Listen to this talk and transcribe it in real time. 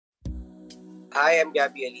Hi, I'm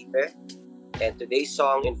Gabby Alipe, and today's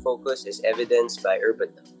song in focus is Evidence by Urban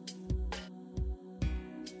Dub.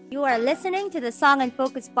 You are listening to the Song and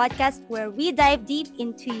Focus podcast where we dive deep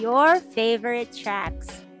into your favorite tracks.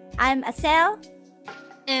 I'm Asel.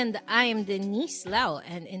 And I'm Denise Lau,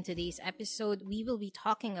 and in today's episode, we will be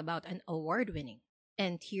talking about an award-winning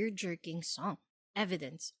and tear-jerking song,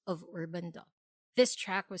 Evidence of Urban Dub. This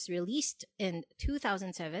track was released in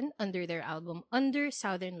 2007 under their album Under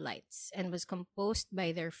Southern Lights and was composed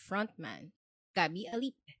by their frontman, Gabby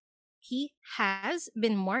Alipe. He has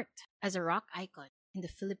been marked as a rock icon in the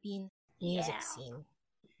Philippine music scene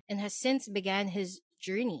and has since began his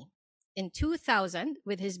journey in 2000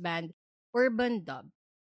 with his band Urban Dub.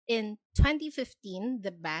 In 2015,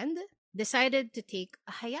 the band decided to take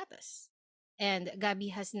a hiatus, and Gabby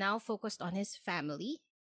has now focused on his family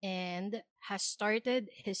and has started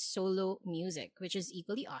his solo music, which is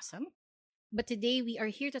equally awesome. But today we are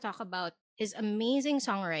here to talk about his amazing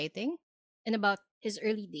songwriting and about his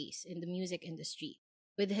early days in the music industry,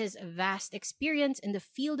 with his vast experience in the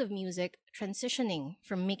field of music transitioning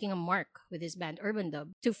from making a mark with his band Urban Dub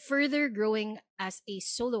to further growing as a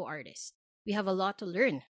solo artist. We have a lot to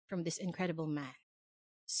learn from this incredible man.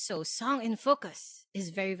 So, Song in Focus is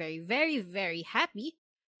very, very, very, very happy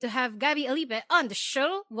to have Gabby Alipe on the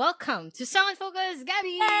show. Welcome to Song in Focus,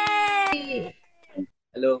 Gabby! Yay!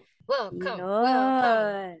 Hello. Welcome.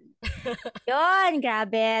 Yun,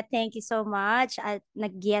 grabe. Thank you so much at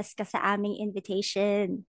nag-yes ka sa aming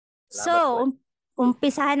invitation. Salamat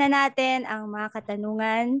Umpisahan na natin ang mga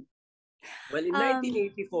katanungan. Well, in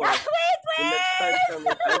 1984, Wait! nag-start kami.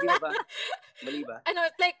 Di ba? Mali ba?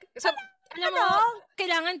 Alam mo,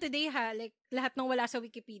 kailangan today lahat ng wala sa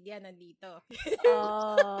Wikipedia nandito.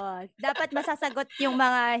 Dapat masasagot yung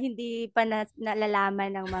mga hindi pa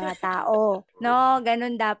nalalaman ng mga tao. No,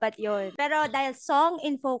 ganun dapat yun. Pero dahil song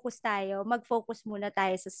in focus tayo, mag-focus muna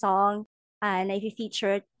tayo sa song na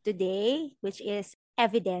i-feature today, which is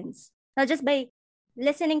Evidence. Now, just by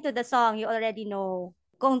listening to the song, you already know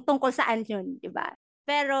kung tungkol saan yun, di ba?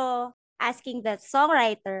 Pero asking the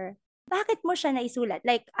songwriter, bakit mo siya naisulat?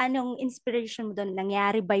 Like, anong inspiration mo doon?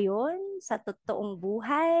 Nangyari ba yun sa totoong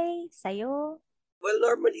buhay? Sa'yo? Well,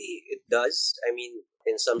 normally it does. I mean,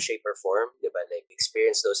 in some shape or form, di ba? Like,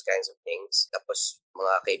 experience those kinds of things. Tapos,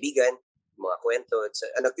 mga kaibigan, mga kwento. It's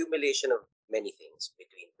an accumulation of many things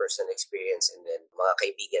between personal experience and then mga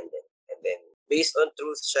kaibigan din. And then, based on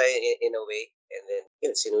truth siya in a way. And then,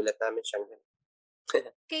 yun, sinulat namin siya.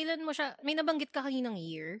 Kailan mo siya, may nabanggit ka kaninang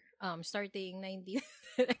year? Starting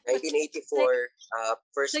 1984,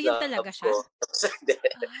 first so yun love talaga ko. siya?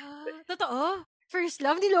 Totoo? First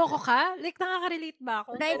love? Niloko ka? Like, nakaka-relate ba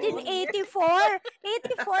ako? 1984?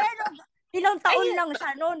 84? Ilang taon lang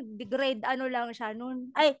siya noon? Grade ano lang siya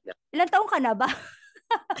noon? Ay, ilang taon ka na ba?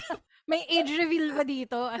 May age reveal ba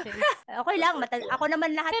dito? Okay lang. Ako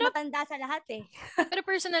naman matanda sa lahat eh. Pero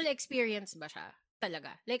personal experience ba siya?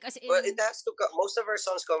 Talaga? Like, as in... Well, it has to come. Most of our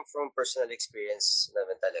songs come from personal experience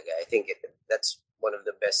naman talaga. I think that's one of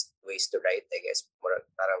the best ways to write, I guess.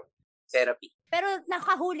 Parang therapy. Pero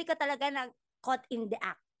nakahuli ka talaga ng caught in the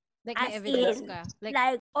act. Like, may evidence ka.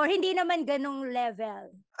 Like, or hindi naman ganong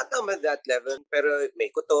level. Not naman that level, pero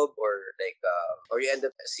may kutob or like, or you end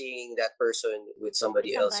up seeing that person with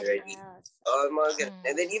somebody else already.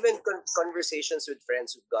 And then even conversations with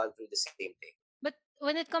friends who've gone through the same thing. But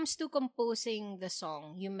when it comes to composing the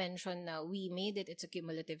song, you mentioned na we made it. It's a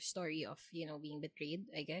cumulative story of, being betrayed,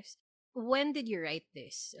 I guess. When did you write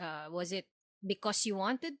this? Was it because you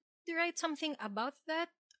wanted to write something about that?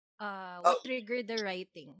 What triggered the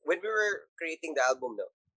writing? When we were creating the album,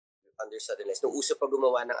 Under Southern Lights, nung uso pa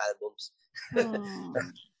gumawa ng albums.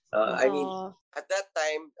 I mean, at that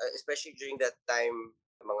time, especially during that time,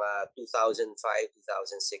 mga 2005,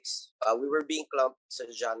 2006, we were being clumped sa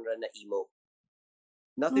genre na emo.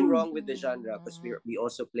 Nothing wrong with the genre because we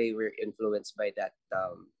also we're influenced by that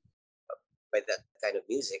kind of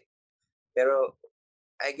music. Pero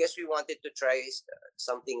I guess we wanted to try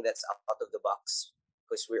something that's out of the box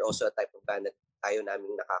because we're also a type of band that ayaw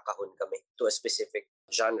naming nakakahon kami to a specific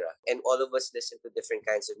genre. And all of us listen to different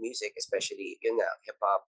kinds of music, especially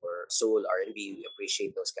hip-hop or soul, R&B. We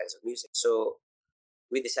appreciate those kinds of music. So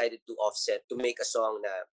we decided to offset to make a song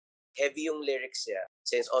na heavy yung lyrics niya.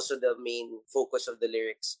 Since also the main focus of the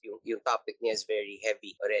lyrics, yung topic niya is very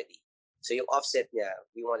heavy already. So yung offset niya,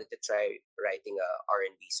 we wanted to try writing a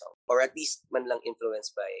R&B song. Or at least man lang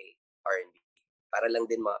influenced by R&B. Para lang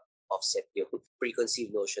din ma-offset yung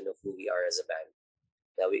preconceived notion of who we are as a band.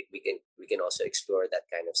 Now we can also explore that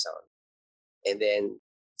kind of sound. And then,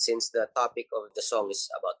 since the topic of the song is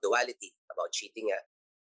about duality, about cheating at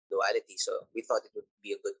duality, so we thought it would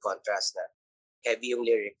be a good contrast na heavy yung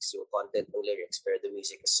lyrics, yung content ng lyrics, pero the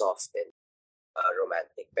music is soft and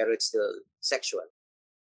romantic. Pero it's still sexual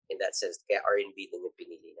in that sense. Kaya R&B din yung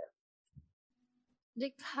pinili na.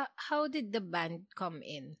 Like, how did the band come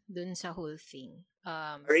in dun sa whole thing?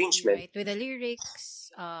 Arrangement. Right, with the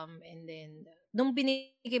lyrics, and then, nung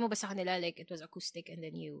binigay mo ba sa kanila, like, it was acoustic, and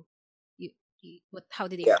then how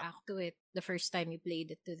did they react to it the first time you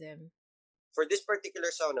played it to them? For this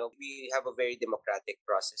particular song, we have a very democratic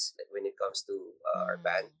process when it comes to our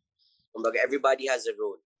band. Kumbaga, everybody has a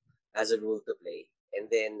role to play. And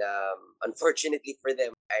then, unfortunately for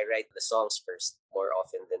them, I write the songs first more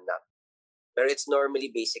often than not. But it's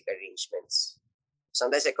normally basic arrangements.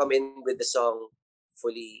 Sometimes I come in with the song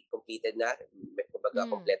fully completed na.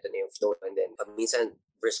 Kumbaga, kompleto na yung flow. And then, minsan,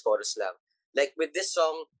 verse, chorus lang. Like with this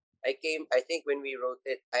song, I think when we wrote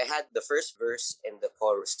it, I had the first verse and the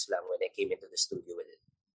chorus lang when I came into the studio with it.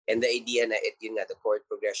 And the idea na the chord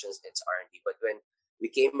progressions, it's R&B. But when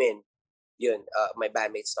we came in, my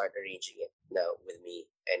bandmates started arranging it now with me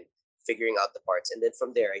and figuring out the parts. And then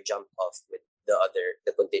from there, I jumped off with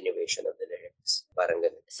the continuation of the lyrics. Parang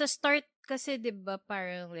ganun. Sa start kasi, di ba,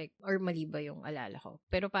 parang like, or mali ba yung alala ko?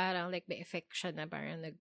 Pero parang like may effect siya na parang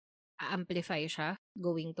nag-amplify siya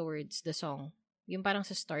going towards the song. Yung parang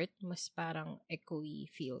sa start, mas parang echoey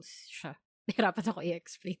feels siya. Nahirapan ako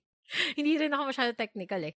i-explain. Hindi rin ako masyado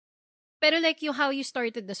technical eh. Pero like yung how you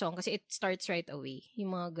started the song, kasi it starts right away.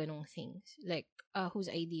 Yung mga ganong things. Like, whose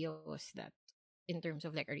idea was that in terms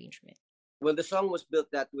of like arrangement? Well, the song was built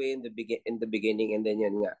that way in the beginning, and then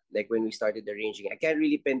yun nga, like when we started arranging, I can't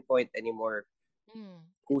really pinpoint anymore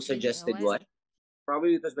who suggested what.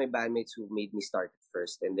 Probably it was my bandmates who made me start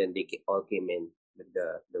first, and then they all came in with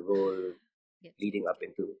the role leading up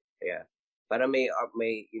into para may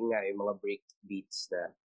yun nga yung mga break beats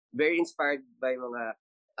na very inspired by mga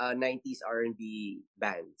 90s R&B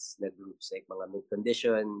bands na groups like mga Mid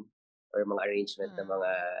Condition or mga arrangement ng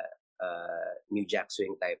mga New Jack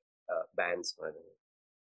Swing type bands.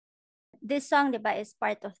 This song, diba, is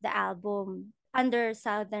part of the album Under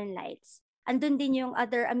Southern Lights. Andun din yung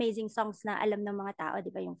other amazing songs na alam ng mga tao,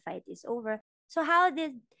 diba, yung Fight Is Over. So how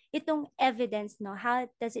did itong Evidence, how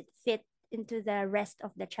does it fit into the rest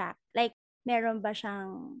of the track? Like, meron ba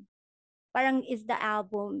siyang, parang is the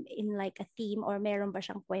album in like a theme, or meron ba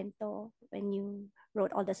siyang kwento when you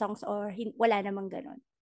wrote all the songs, or wala namang ganun?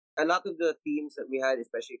 A lot of the themes that we had,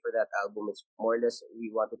 especially for that album, is more or less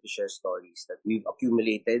we wanted to share stories that we've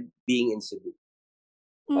accumulated being in Cebu.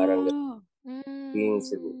 Parang being in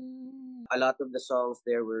Cebu. A lot of the songs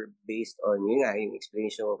there were based on, yung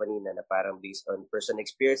explanation ko kanina, na parang based on personal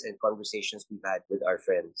experience and conversations we've had with our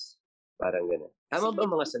friends. Parang gano'n. Tama ba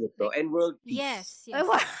mga sagot ko? And world peace. Yes.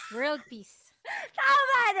 World peace.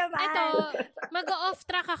 Tama naman! Ito, mag-off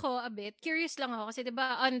track ako a bit. Curious lang ako kasi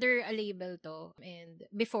diba under a label to. And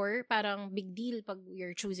before, parang big deal pag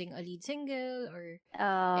you're choosing a lead single or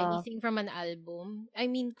anything from an album. I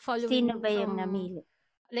mean, following sino ba yung namili?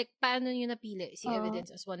 Like, paano nyo napili si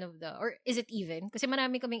Evidence as one of the, or is it even? Kasi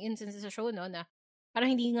marami kaming instances sa show, no, na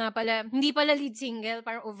parang hindi pala lead single,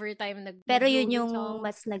 parang overtime pero yun yung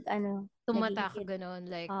mas tumatak, ganon.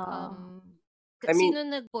 Like, sino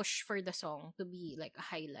nag-push for the song to be like a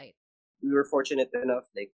highlight? We were fortunate enough,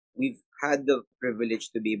 like, we've had the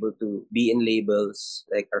privilege to be able to be in labels,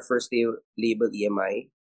 like our first label, EMI.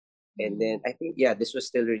 And then, I think, this was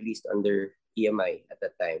still released under EMI at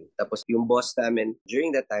that time. Tapos, yung boss namin,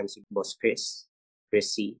 during that time, si Boss Chris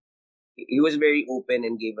C, he was very open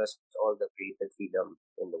and gave us all the creative freedom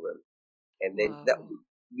in the world. And then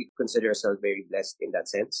we consider ourselves very blessed in that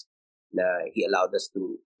sense, na he allowed us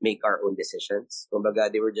to make our own decisions.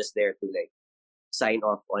 Kumbaga, they were just there to like sign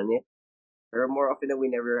off on it. But more often than we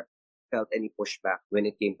never felt any pushback when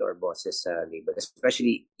it came to our bosses label,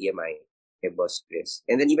 especially EMI, Boss Chris.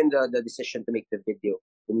 And then even the decision to make the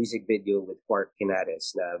music video with Quark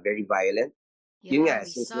Henares, na very violent. Yun nga,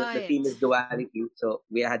 since the theme is duality, so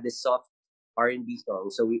we had this soft R&B song.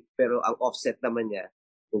 So pero ang offset naman niya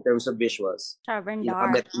in terms of visuals,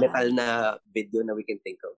 yung metal na video na we can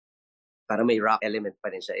think of. Para may rock element pa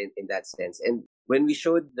rin siya in that sense. And when we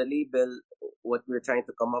showed the label what we were trying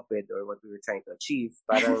to come up with or what we were trying to achieve,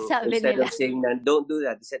 parang instead of saying na don't do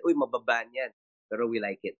that, they said, uy, mababan yan. Pero we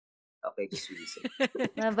like it. Okay, just release it.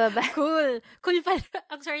 Mababa. Cool pala.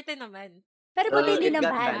 Ang swerte naman. Pero pag hindi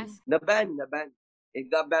na-ban. It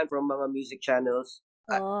got banned from mga music channels.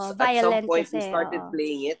 At some point, we started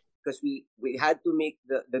playing it because we had to make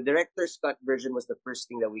the director's cut version was the first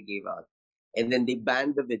thing that we gave out. And then they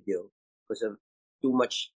banned the video because of too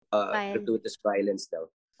much gratuitous violence now.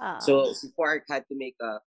 So Quark had to make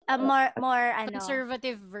a more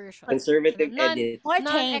conservative version. Conservative edit. More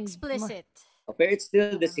non-explicit. Pero it's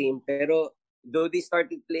still the same. Pero though they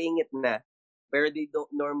started playing it na, pero they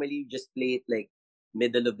don't normally just play it like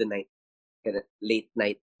middle of the night, late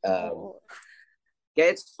night. Kaya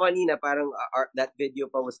it's funny na parang that video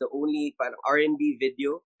pa was the only parang R&B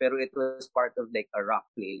video, pero it was part of like a rock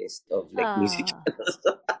playlist of like music channels.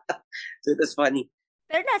 So it was funny.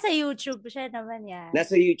 Pero nasa YouTube siya naman yan.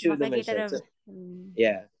 Nasa YouTube naman siya. So,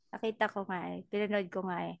 yeah. Nakita ko nga eh. Pinanood ko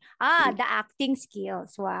nga eh. The acting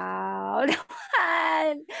skills. Wow. No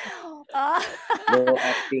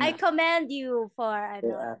acting. I commend you for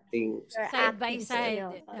acting. Side by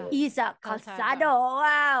side. Isa Calzado.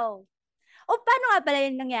 Wow. Paano nga pala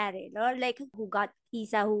yung nangyari? No? Like, who got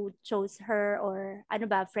Isa, who chose her, or ano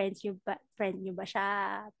ba, friend nyo ba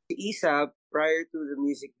siya? Isa, prior to the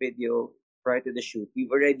music video, prior to the shoot,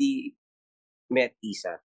 we've already met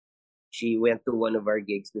Isa. She went to one of our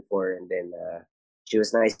gigs before, and then she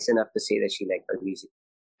was nice enough to say that she liked our music.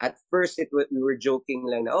 At first, we were joking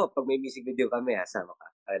lang na, pag may music video kami, sama ka.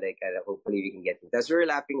 Hopefully we can get it. Tapos we were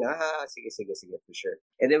laughing na, sige, for sure.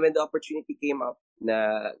 And then when the opportunity came up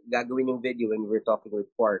na gagawin yung video, when we were talking with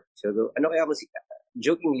Quark, so ano kaya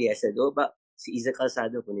jokingly, I said, si Isa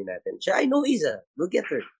Calzado kunin natin. Siya, I know Isa, go get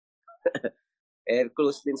her. And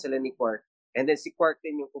close din sila ni Quark. And then si Quark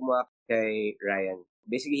din yung kumuha kay Ryan.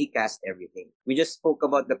 Basically, he cast everything. We just spoke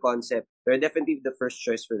about the concept. Pero definitely the first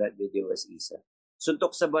choice for that video was Isa.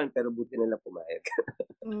 Suntok sa buwan, pero buti nila pumayag.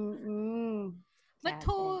 But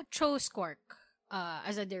who chose Quark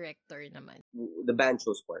as a director naman? The band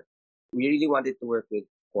chose Quark. We really wanted to work with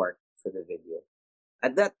Quark for the video.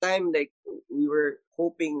 At that time, like, we were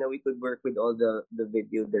hoping that we could work with all the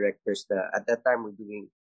video directors na at that time were doing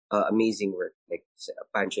amazing work. Like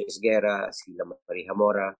Pancho Esguerra, Sila Maria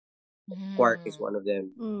Mora. Quark is one of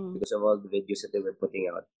them because of all the videos that they were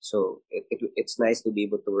putting out. So it's nice to be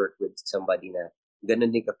able to work with somebody na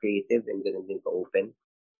ganun din ka-creative and ganun din ka-open.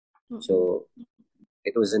 So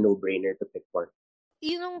it was a no-brainer to pick Quark.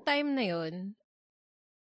 Yung time na yun,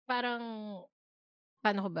 parang,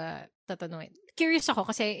 paano ko ba tatanungin? Curious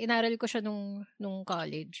ako kasi inaral ko siya nung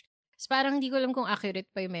college. So parang hindi ko alam kung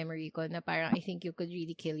accurate pa yung memory ko na parang I think you could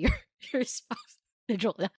really kill your spouse.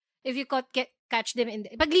 Joke lang. If you catch them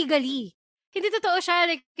pag legally. Hindi totoo siya.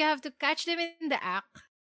 Like, you have to catch them in the act.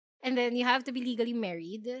 And then you have to be legally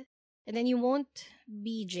married. And then you won't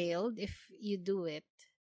be jailed if you do it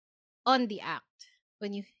on the act.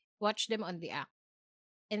 When you watch them on the act.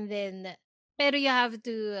 And then, pero you have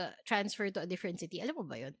to transfer to a different city. Alam mo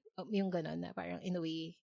ba yun? Yung gano'n na parang in a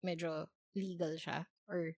way, medyo legal siya.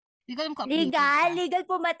 Or, hindi ko alam kung legal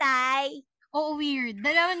pumatay. Oo, weird.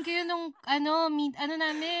 Dalawan kayo nung,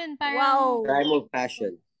 namin, parang... Wow. Crime of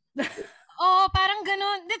passion. Parang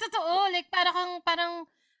ganun. Di, totoo. Like, parang,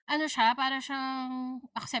 para siyang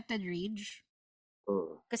accepted rage.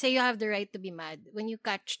 Kasi you have the right to be mad when you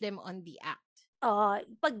catch them on the act.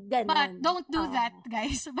 Pag ganun. But don't do that,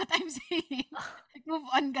 guys. But I'm saying, like,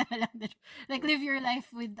 move on ka na lang. Like, live your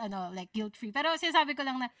life with, like, guilt-free. Pero sinasabi ko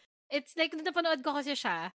lang na, it's like, nung napanood ko kasi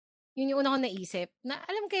siya, yun yung una ko naisip, na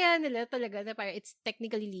alam kaya nila talaga na parang it's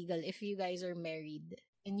technically legal if you guys are married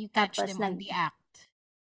and you catch them on the act.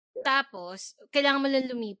 Tapos, kailangan mo lang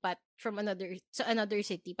lumipat from another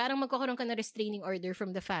city. Parang magkakaroon ka na restraining order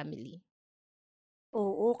from the family.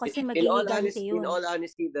 Oo, kasi mag-iligante yun. In all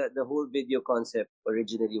honesty, the whole video concept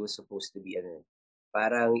originally was supposed to be,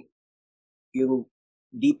 parang yung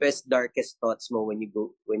deepest, darkest thoughts mo when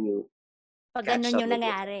you pag ganun yung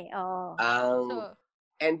nangyari.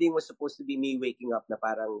 Ending was supposed to be me waking up na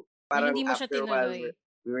parang hindi mo after siya a while, tinuloy.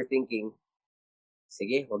 we were thinking,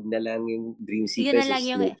 sige, wag na lang yung dream sequence. Yun na lang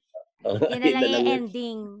yung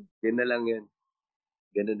ending. Yun na lang yun.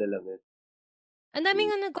 Ganun na lang yun. Ang dami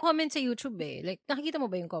nga nagko-comment sa YouTube eh. Like, nakikita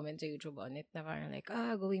mo ba yung comment sa YouTube on it? Na parang like,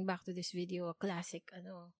 going back to this video, a classic,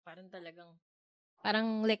 parang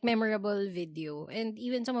like memorable video. And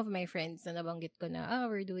even some of my friends na nabanggit ko na,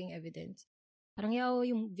 we're doing evidence. Parang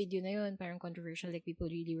yung video na yun, parang controversial, like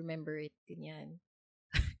people really remember it, ganyan.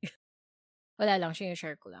 Wala lang, siya yung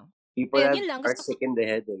share ko lang. People are sick in the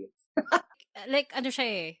head. Like, siya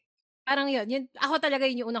eh. Parang yun, ako talaga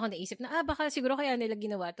yun yung una ko naisip na, baka siguro kaya nila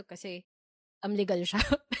ginawa to kasi legal siya.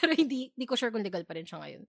 Pero hindi ko sure kung legal pa rin siya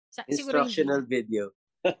ngayon. Instructional video.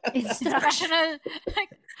 Instructional.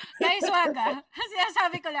 Like, guys, wag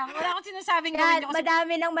sinasabi ko lang. Wala akong sinasabing gawin ko.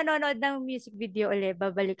 Madami nang manonood ng music video ulit.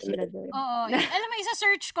 Babalik sila doon. Oo. Alam mo,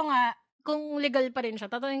 isa-search ko nga kung legal pa rin siya.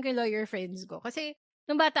 Tatanungin ko yung lawyer friends ko. Kasi,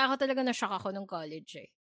 nung bata ako talaga na-shock ako nung college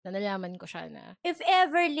eh. na nalaman ko siya na If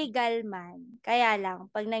ever legal man, kaya lang,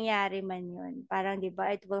 pag nangyari man yun, parang, di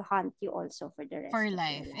ba, it will haunt you also for the rest for of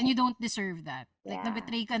life. your And you life. don't deserve that. Like, Yeah.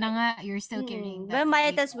 nabetray ka na nga, you're still carrying that. But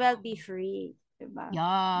might weight as well down. be free. Diba?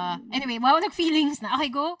 Yeah. Anyway, wow, nag-feelings na. Okay,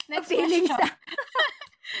 go. Next Feelings question.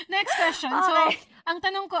 na. Next question. So, Okay. ang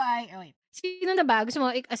tanong ko ay, wait, sino na ba? Gusto mo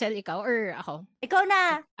Asel, ikaw or ako? Ikaw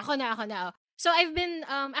na. Ako na. So, I've been,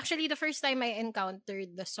 actually, the first time I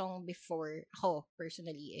encountered the song before, ako,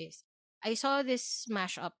 personally, is, I saw this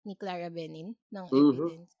mashup ni Clara Benin ng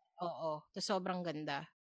Evidence. Oo. To sobrang ganda.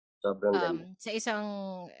 Sobrang ganda. Sa isang,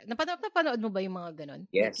 napanood mo ba yung mga ganon?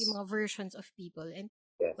 Yes. Like, yung mga versions of people. And,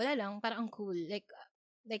 Yes. wala lang, parang ang cool. Like,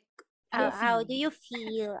 How do you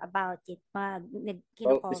feel about it?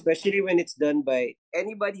 Especially when it's done by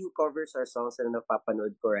anybody who covers our songs na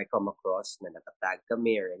napapanood ko or I come across na nakatag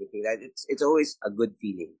kami or anything. That it's always a good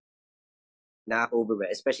feeling.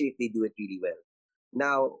 Nakaka-overwhelm, especially if they do it really well.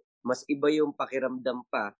 Now, mas iba yung pakiramdam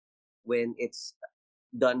pa when it's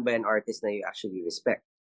done by an artist na you actually respect.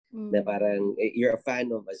 Na parang you're a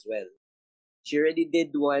fan of as well. She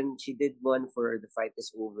did one for The Fight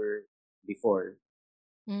Is Over before.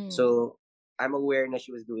 So, I'm aware na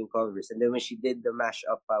she was doing covers. And then when she did the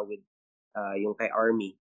mashup with yung kay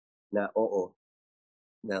Army na Oo,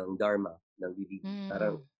 ng Dharma, ng BBB,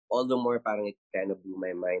 parang all the more parang it kind of blew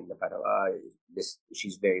my mind na parang,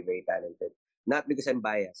 she's very, very talented. Not because I'm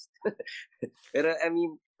biased. Pero I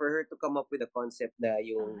mean, for her to come up with a concept na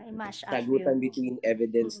yung sagutan between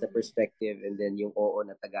Evidence na perspective and then yung Oo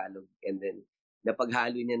na Tagalog and then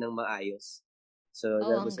napaghalo niya ng maayos. So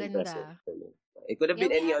that was impressive for me. It could have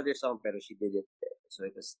been any other song pero she did it. So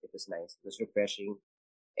it was nice. It was refreshing.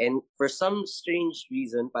 And for some strange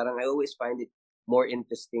reason, parang I always find it more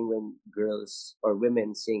interesting when girls or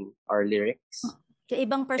women sing our lyrics.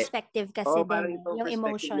 Ibang perspective kasi parang din. ibang Yung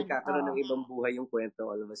emotion. Nagkakaroon ng ibang buhay yung kwento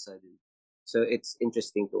all of a sudden. So it's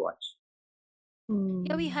interesting to watch.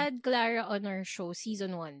 Yeah, we had Clara on our show,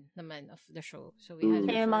 season 1 naman of the show. So we had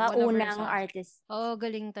yung mga unang artists. Oh,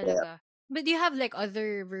 galing talaga. Yeah. But do you have like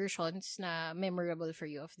other versions na memorable for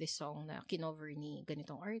you of this song na kinover ni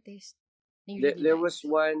ganitong artist? There was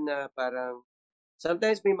one na parang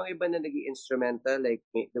sometimes may mga iba na naging instrumental. Like,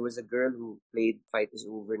 there was a girl who played Fight Is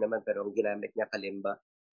Over naman, pero ang ginamit niya kalimba.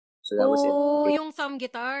 So that was it. Oh, yung thumb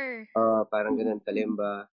guitar. Parang ganun,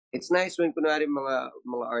 kalimba. It's nice when, kunwari, mga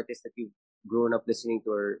artists that you've grown up listening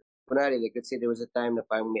to, or, kunwari, like, let's say there was a time na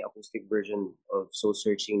parang may acoustic version of Soul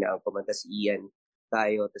Searching na ang kumanta si Ian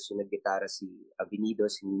tayo, tapos yung nag-gitara si Avenido,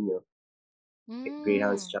 si Nino,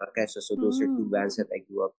 Greyhounds, tsaka Queso. So those are two bands that I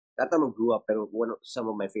grew up. Not naman grew up, pero some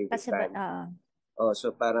of my favorite bands.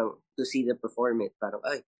 So parang to see them perform it, parang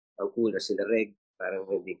ay, ang cool. Or sila Reg, parang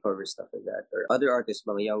when they cover stuff like that. Or other artists,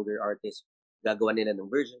 mga younger artists, gagawa nila ng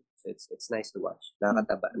version. So it's nice to watch.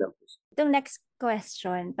 Nakakataba ng puso. Itong next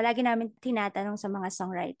question, palagi namin tinatanong sa mga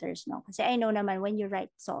songwriters, no? Kasi I know naman when you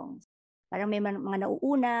write songs, parang may mga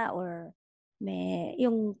nauuna or may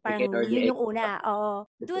yung parang yun yung una.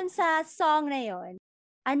 Doon sa song na yon,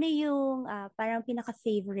 ano yung parang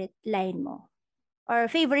pinaka-favorite line mo? Or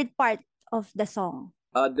favorite part of the song?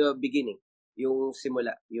 The beginning, yung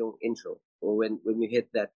simula, yung intro. When you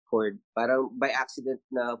hit that chord, parang by accident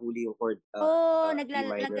na huli yung chord.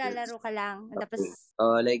 Naglalaro ka lang. Tapos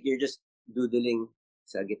like you're just doodling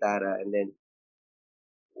sa gitara and then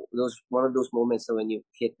one of those moments na when you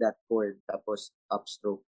hit that chord tapos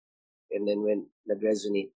upstroke and then when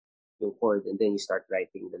nag-resonate yung chord and then you start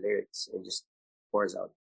writing the lyrics and just pours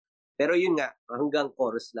out. Pero yun nga, hanggang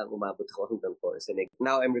chorus lang umabot ako hanggang chorus. And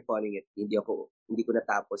now I'm recalling it. Hindi ko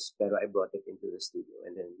natapos pero I brought it into the studio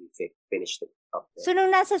and then we finished it up there. So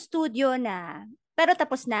nung nasa studio na, pero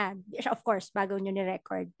tapos na, of course, bago nyo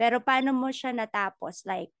ni-record. Pero paano mo siya natapos?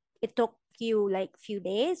 Like, it took you like few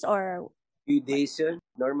days or? Few days yun.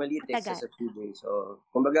 Normally it takes us a few days. So,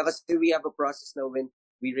 kumbaga kasi we have a process now when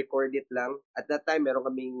we record it lang. At that time, meron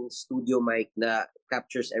kaming studio mic na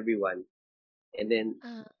captures everyone. And then,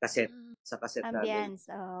 cassette. Sa cassette ambience,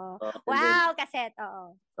 namin. Wow, cassette,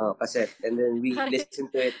 cassette. And then we listen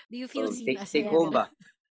to it. Do you feel take home ba?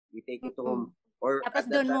 We take it home. Or tapos at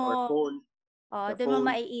that time, or phone. Doon mo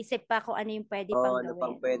maiisip pa kung ano yung pwede pang gawin. Ano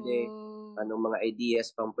pang pwede. Anong mga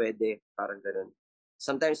ideas pang pwede. Parang ganun.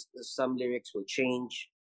 Sometimes, some lyrics will change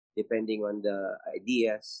depending on the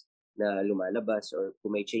ideas na lumalabas or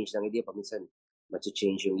kung may change ng idea, paminsan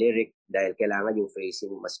mag-change yung lyric dahil kailangan yung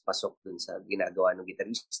phrasing mas pasok dun sa ginagawa ng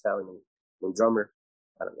gitarista o ng drummer.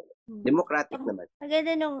 Parang democratic naman.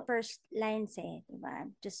 Maganda nung first lines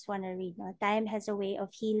diba? Just wanna read, no? Time has a way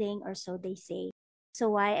of healing or so they say.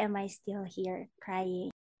 So why am I still here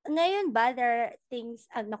crying? Ngayon ba, there are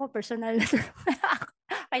things, personal na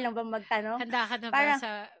Okay lang ba magtanong? Handa ka na ba Parang,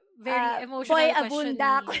 sa very Boy emotional question Abunda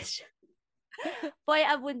ni... question. Boy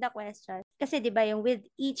Abunda question. Kasi 'di ba yung with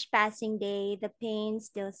each passing day, the pain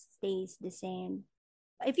still stays the same.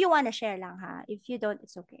 If you wanna share lang ha. If you don't,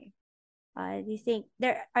 it's okay. Do you think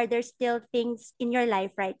there still things in your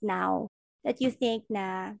life right now that you think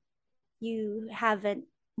na you haven't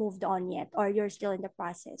moved on yet, or you're still in the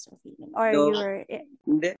process of healing, or No, you're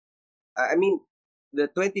hindi. I mean, the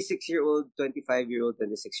 26-year-old, 25-year-old,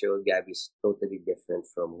 26-year-old Gabby is totally different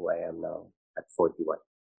from who I am now at 41.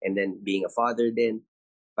 And then being a father then,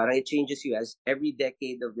 parang it changes you as every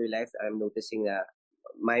decade of your life. I'm noticing that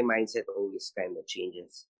my mindset always kind of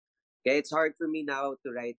changes. Kaya it's hard for me now to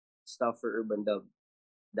write stuff for Urban Dub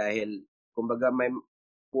dahil kumbaga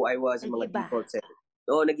who I was, mga nag-iba? defaults.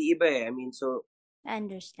 No, nag-iiba eh. I mean, so I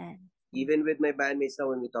understand. even with my bandmates now,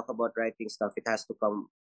 when we talk about writing stuff, it has to come,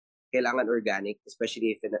 kailangan organic,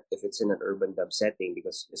 especially if it's in an urban dub setting,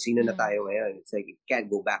 because sino na tayo ngayon, it's like, you can't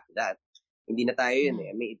go back to that. Hindi na tayo yun eh.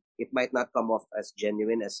 I mean, it might not come off as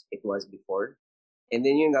genuine as it was before. And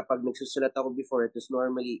then yun nga, pag nagsusulat ako before, it was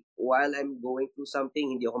normally, while I'm going through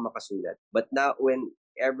something, hindi ako makasulat. But now,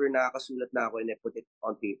 whenever nakakasulat na ako and I put it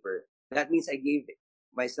on paper, that means I gave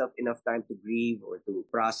myself enough time to grieve or to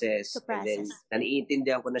process. And then,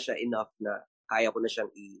 naiintindihan ko na siya enough na kaya ko na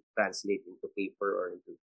siyang i-translate into paper or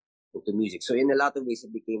into music. So in a lot of ways,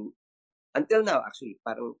 it became, until now, actually,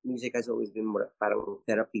 parang music has always been more, parang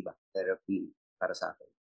therapy ba? Therapy para sa akin.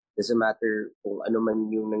 Doesn't matter kung ano man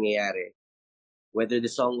yung nangyayari, whether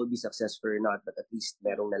the song will be successful or not, but at least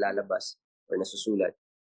merong nalalabas or nasusulat.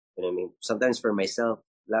 You know what I mean? Sometimes for myself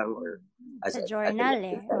lang or as a journal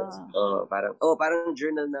eh. Parang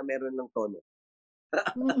journal na meron ng tono.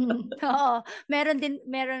 Oo, meron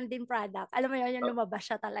din product. Alam mo yun, yung lumabas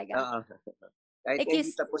siya talaga. Kahit like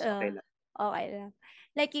hindi tapos, okay lang. Okay lang.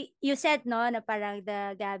 Like you said, no, na parang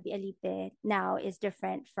the Gabby Alipe now is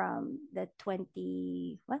different from the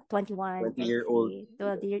 21, 20-year-old.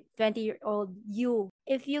 20-year-old you.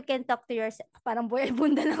 If you can talk to yourself, parang Boy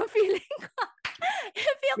Bunda lang ang feeling ko.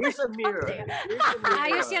 If you Here's a mirror.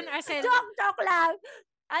 Ayos yan, Arcel. Talk lang.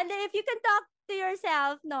 And then if you can talk to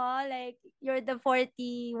yourself, no, like you're the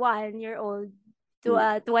 41-year-old to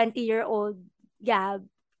a 20-year-old Gab,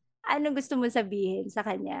 anong gusto mo sabihin sa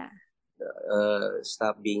kanya?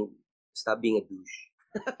 Stop being a douche.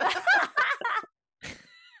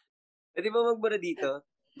 Pwede ba magbura dito?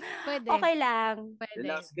 Pwede. Okay lang. Pwede.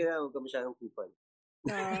 Relax ka na, huwag ka masyadong kupal.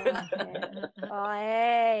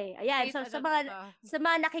 Okay. Ayan, so sa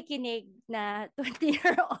mga nakikinig na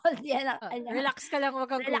 20-year-old, yan ang relax ka lang, huwag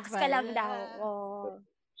kang relax ka lang daw.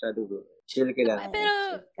 Masyadong chill ka lang.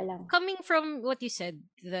 Pero coming from what you said,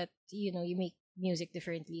 that you make music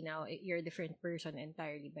differently now, you're a different person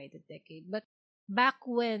entirely by the decade. But back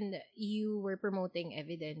when you were promoting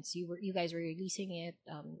Evidence, you guys were releasing it,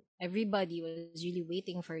 everybody was really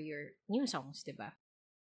waiting for your new songs, diba?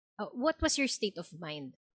 What was your state of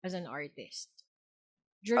mind as an artist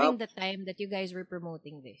during the time that you guys were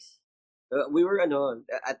promoting this? We were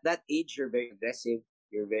at that age, you're very aggressive.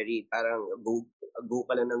 You're very parang go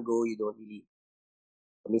ka lang ng go. You don't really,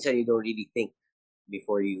 minsan you don't really think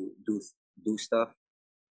before you do stuff.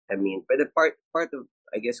 I mean, but the part of,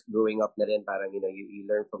 I guess, growing up na rin, parang, you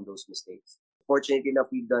learn from those mistakes. Fortunately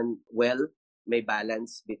enough, we've done well. May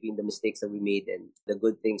balance between the mistakes that we made and the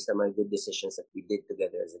good things, the mga good decisions that we did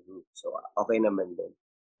together as a group. So, okay naman din.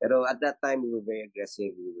 Pero at that time, we were very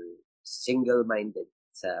aggressive. We were single-minded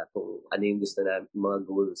sa kung ano yung gusto na, mga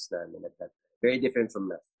goals namin at that time. Very different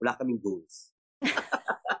from now. Wala kaming goals.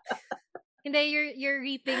 Hindi, you're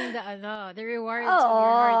reaping the rewards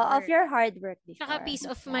of your hard work before. Saka peace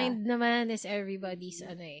of mind naman is everybody's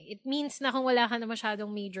It means na kung wala ka na masyadong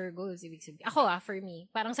major goals, ibig sabihin. Ako for me,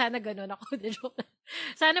 parang sana ganun ako.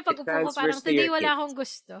 Sana pag upo ko, parang today wala akong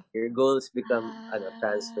gusto. Your goals become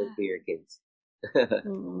transferred to your kids.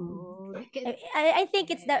 I think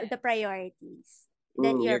it's the priorities.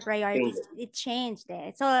 That your priorities, it changed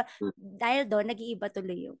eh. So, dahil doon, nag-iiba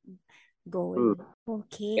tuloy yung goal.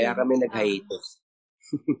 Okay. Kaya kami nag-hiatus.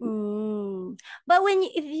 But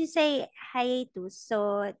if you say hiatus,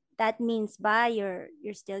 so that means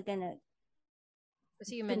you're still gonna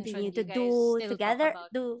continue to do together,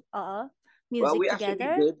 music we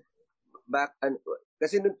together? Actually did back,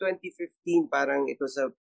 kasi noong 2015, parang it was a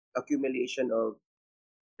accumulation of,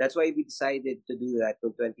 that's why we decided to do that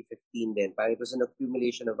noong 2015 then. Parang it was an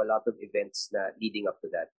accumulation of a lot of events na leading up to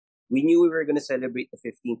that. We knew we were going to celebrate the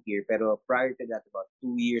 15th year, pero prior to that, about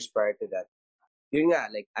 2 years prior to that, yun nga,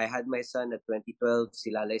 like, I had my son at 2012, si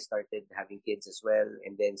Lalay started having kids as well,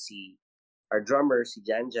 and then our drummer, si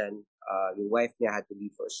Janjan, yung wife niya had to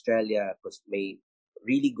leave for Australia because may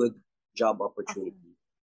really good job opportunity.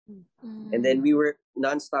 Mm. And then we were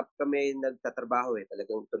non-stop kami nagtatrabaho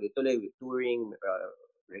talagang tuloy-tuloy with touring,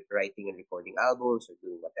 writing and recording albums or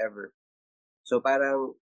doing whatever. So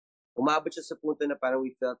parang umabot siya sa punto na parang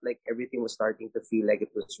we felt like everything was starting to feel like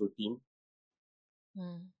it was routine.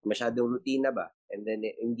 Masyadong routine na ba? And then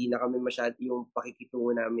hindi na kami yung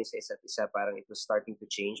pakikitungo namin sa isa't isa, parang it was starting to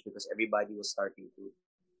change because everybody was starting to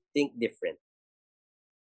think different.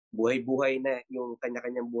 Buhay-buhay na yung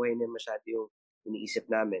kanya-kanyang buhay na masyado yung iniisip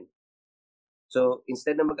namin. So,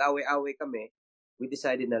 instead na mag-away-away kami, we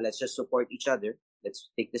decided na let's just support each other.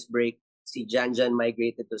 Let's take this break. Si Janjan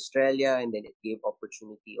migrated to Australia, and then it gave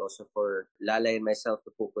opportunity also for Lala and myself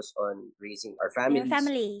to focus on raising our families. Your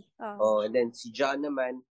family. And then si John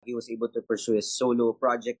naman, he was able to pursue his solo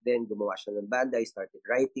project then. Gumawa siya ng banda. He started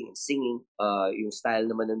writing and singing. Yung style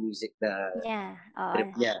naman ng music na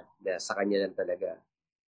trip niya, na sa kanya lang talaga.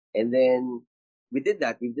 And then, we did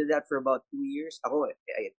that. We did that for about 2 years.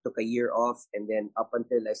 I took a year off, and then up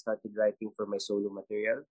until I started writing for my solo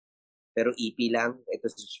material. Pero EP lang. It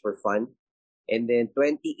was just for fun. And then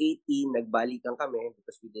 2018, nagbalikan kami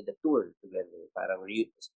because we did a tour together. Parang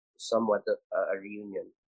somewhat a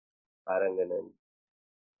reunion. Parang ganun.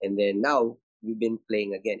 And then now, we've been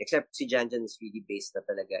playing again. Except si Janjan is really based na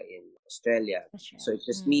talaga in Australia. So it's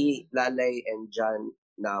just me, Lalay, and John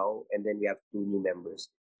now. And then we have 2 new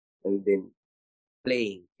members. And we've been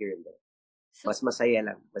playing here and there. So, mas masaya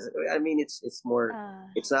lang. I mean, it's more,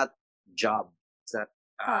 it's not job. It's not,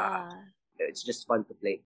 it's just fun to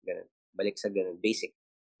play. Ganun. Balik sa ganun. Basic.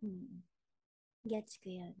 Gets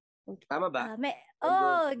ko yun. Tama ba?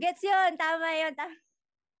 Gets yun. Tama yun.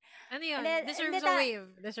 Ano yun? Deserves a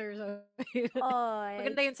wave. Deserves a wave.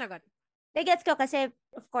 Maganda yung sagot. Gets ko kasi,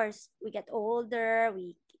 of course, we get older,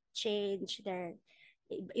 we change,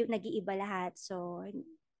 nag-iiba lahat. So,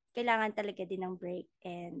 kailangan talaga din ng break.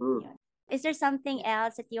 And yun. Is there something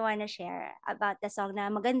else that you wanna share about the song na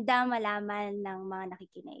maganda malaman ng mga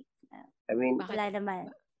nakikinig? I mean, wala naman.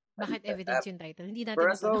 Bakit evidence yung title? Hindi natin for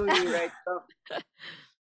us, when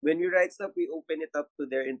we write stuff, we open it up to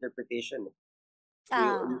their interpretation.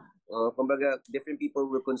 Kumbaga, different people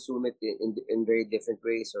will consume it in very different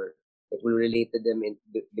ways, or it will relate to them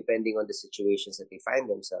depending on the situations that they find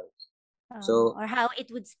themselves. Or how it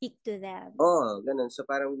would speak to them. Ganun. So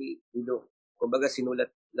parang we don't, kumbaga sinulat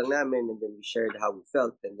lang namin, and then we shared how we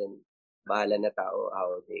felt, and then bahala na tao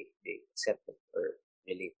how they accept it or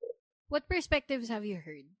relate to it. What perspectives have you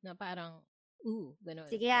heard na parang, ganun?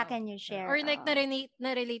 Sige, can you share? Or like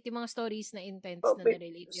na-relate yung mga stories na intense na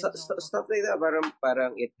na-relate yun. Stuff like that.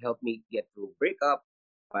 Parang it helped me get through breakup.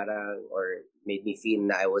 Or made me feel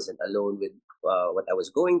na I wasn't alone with what I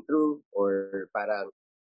was going through. Or parang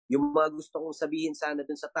yung mga gusto kong sabihin sana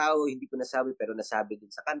dun sa tao, hindi ko nasabi pero nasabi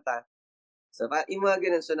dun sa kanta. So, yung mga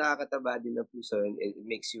ganun, so nakakataba din ng puso, and it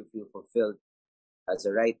makes you feel fulfilled as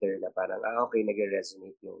a writer na parang, okay,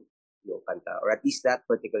 nag-resonate yung kanta. Or at least that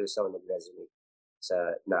particular song nag-resonate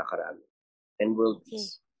sa nakakarami. And world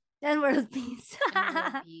peace. And world peace.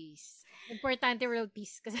 World peace. Importante world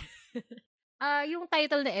peace. Kasi yung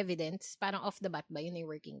title na Evidence, parang off the bat ba? Yun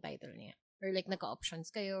yung working title niya? Or like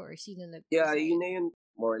nagka-options kayo? Or sino nag- Yeah, yun na yun.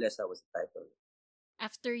 More or less, that was the title.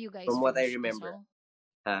 After you guys from what I remember.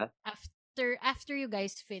 After you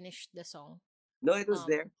guys finished the song. No, it was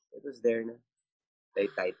there. It was there na. May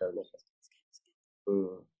title na siya.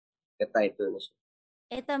 The title na siya.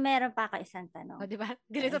 Ito, meron pa ako isang tanong. Diba?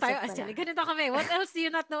 Ganito tayo, actually. Ganito kami. What else do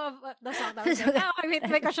you not know of the song? Okay, wait,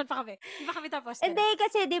 may question pa kami. Di ba kami tapos? Hindi,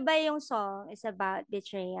 kasi di ba yung song is about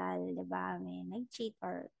betrayal, di ba? Nag-cheat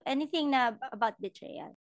or anything na about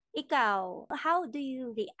betrayal. Ikaw, how do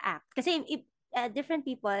you react? Kasi if different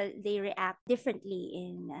people, they react differently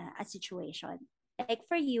in a situation. Like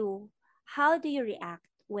for you, how do you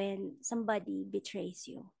react when somebody betrays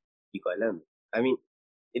you? Hindi ko alam. I mean,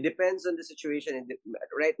 it depends on the situation.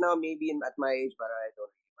 Right now, maybe at my age, but I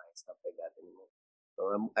don't really mind stuff like that anymore.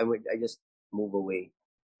 So I just move away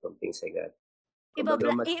from things like that.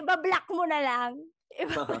 Iba-block mo na lang.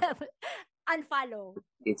 Unfollow.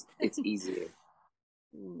 It's easier.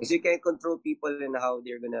 Because you can't control people and how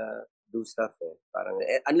they're gonna do stuff. Parang,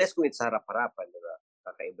 unless kung it's harap-harapan, diba?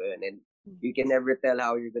 Kakaiba yun. And you can never tell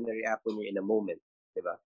how you're gonna react when you're in a moment,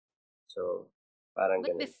 diba? So, parang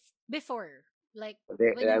but ganun. Before, like,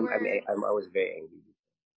 I was very angry.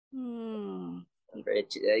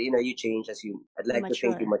 You change as you. I'd like to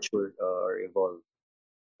think you mature or evolve,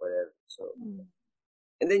 whatever. So,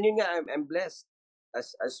 and then yun nga, I'm blessed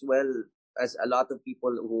as well as a lot of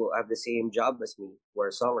people who have the same job as me, who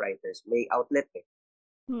are songwriters, may outlet.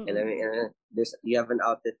 And you have an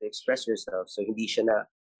outlet to express yourself. So hindi siya na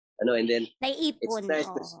and then it's Naiipon. nice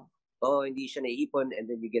because hindi siya naiipon, and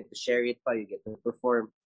then you get to share it pa, you get to perform,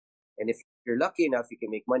 and if you're lucky enough, you can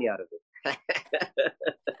make money out of it.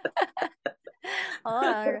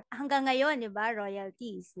 Or hanggang ngayon, di ba?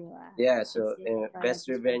 Royalties, di ba? Yeah, so It's best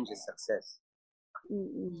royalties revenge for is success.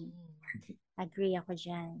 Mm-mm. Agree ako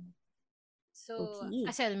dyan. So, Okay.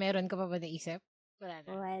 Asel, meron ka pa ba naisip? Wala na.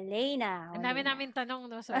 Wala na. Ang dami namin tanong,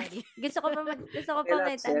 no? Sorry. Gusto ko pa may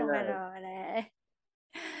Relax, tanong, yan pero na. wala.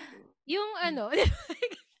 Yung ano,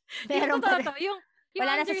 Meron yung pa totoo rin. yung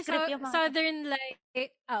Wala na sa under script yung mga- Southern Light,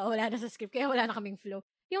 wala na sa script, kaya wala na kaming flow.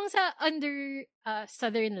 Yung sa under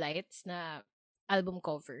Southern Lights na album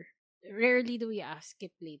cover, rarely do we ask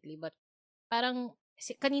it lately, but parang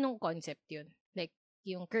kaninong concept yun? Like,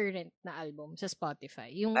 yung current na album sa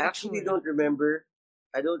Spotify. Yung I actually itsura. don't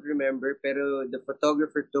remember. Pero the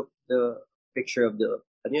photographer took the picture of the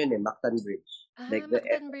Mactan Bridge. Like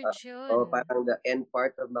Mactan Bridge yun. Parang the end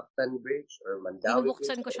part of Mactan Bridge or Mandawi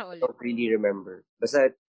Binubuksan Bridge. ko siya I ulit. don't really remember.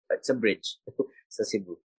 Basta it's a bridge sa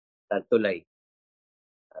Cebu. Tulay.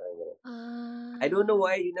 Parang ganun. I don't know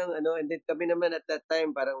why yun ang and then kami naman at that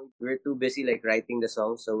time parang we were too busy like writing the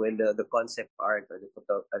song, so when the concept art or the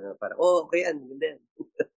photo parang okay yan, then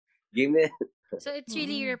game it. So it's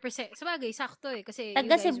really represent. Sabagay, sakto kasi Taga you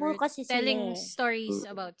guys Cebu were kasi sila telling eh. stories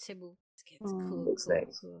about Cebu. It's cool. It's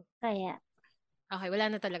nice. Cool. Kaya. Okay, wala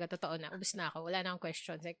na talaga. Totoo na. Ubus na ako. Wala na akong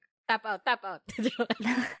questions. Like, tap out.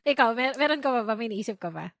 Ikaw, meron ka ba? May naisip ka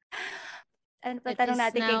ba? Ano pa tanong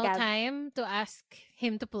natin kay It is now Gab? time to ask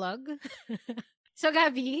him to plug. So,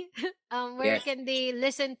 Gabby, where Yes. can they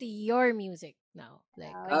listen to your music now?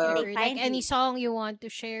 Like, where can they or find like any you? song you want to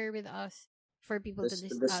share with us for people to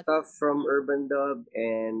listen The out? stuff from Urban Dub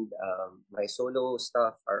and my solo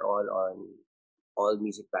stuff are all on all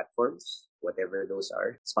music platforms, whatever those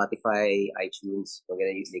are. Spotify, iTunes,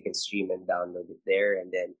 they can stream and download it there.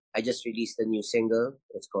 And then I just released a new single.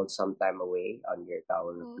 It's called Sometime Away on Your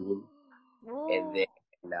Tower of Doom. And then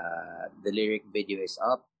the lyric video is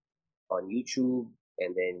up on YouTube,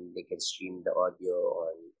 and then they can stream the audio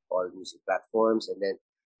on all music platforms. And then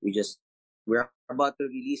we're about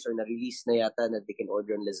to release or na-release na yata na they can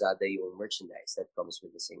order on Lazada yung merchandise that comes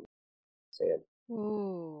with the single. So yeah.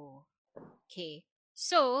 Ooh. Okay.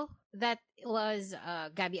 So, that was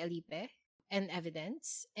Gabby Alipe and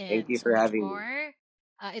Evidence. And Thank you so for much having me. more.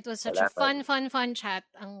 It was such a Salamat. fun chat.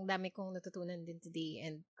 Ang dami kong natutunan din today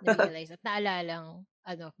and na-realize at naalalang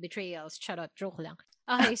betrayals, charot, joke lang.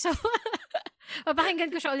 Okay, so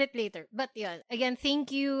papakinggan ko siya ulit later. But yun, again,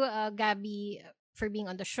 thank you, Gabby, for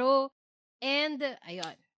being on the show. And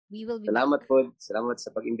ayun, we will be Salamat back. po. Salamat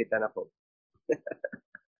sa pag-imbita na po.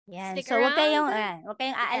 Yan. Stick So, wag kayong around.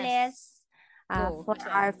 aalis Go. for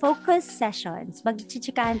our focus sessions.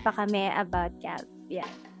 Magchichikahan pa kami about Gab. Yeah.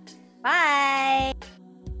 Bye!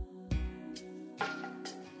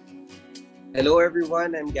 Hello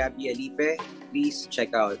everyone, I'm Gabby Alipe. Please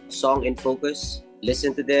check out Song in Focus.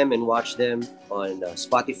 Listen to them and watch them on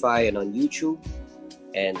Spotify and on YouTube.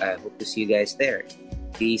 And I hope to see you guys there.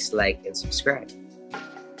 Please like and subscribe.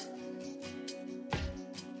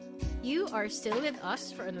 You are still with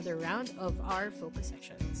us for another round of our focus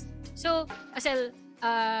sections. So, Asel,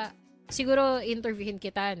 siguro interviewin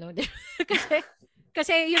kita, no?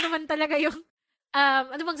 kasi yun naman talaga yung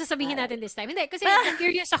ano bang sasabihin natin this time? Hindi, kasi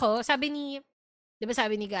curious ako. Di ba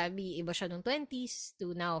sabi ni Gabby, iba siya nung 20s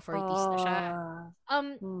to now 40s na siya.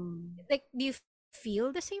 Like, do you feel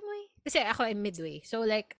the same way? Kasi ako, I'm midway. So,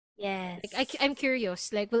 like, yes. Like, I'm curious.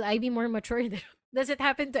 Like, will I be more mature? Does it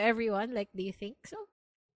happen to everyone? Like, do you think so?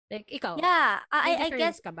 Like, ikaw? Yeah, I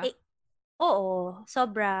guess, ka ba? oo,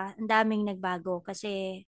 sobra. Ang daming nagbago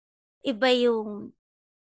kasi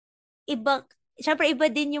syempre iba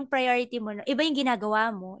din yung priority mo, no? Iba yung ginagawa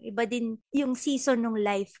mo, iba din yung season ng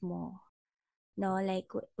life mo. No, like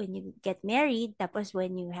when you get married, tapos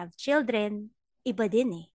when you have children, iba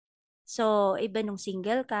din eh. So, iba nung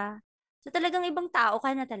single ka. So, talagang ibang tao ka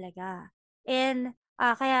na talaga. And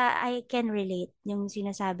kaya I can relate yung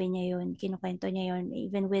sinasabi niya yun, kinukwento niya yun,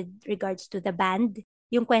 even with regards to the band,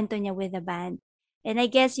 yung kwento niya with the band. And I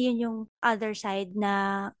guess yun yung other side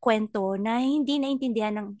na kwento na hindi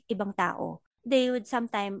naintindihan ng ibang tao. They would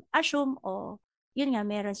sometimes assume, yun nga,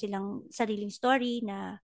 meron silang sariling story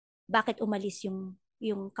na bakit umalis yung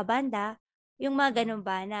kabanda, yung mga ganun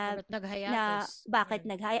ba na bakit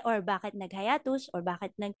naghayatus or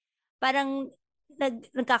bakit parang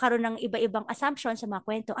nagkakaroon ng iba-ibang assumption sa mga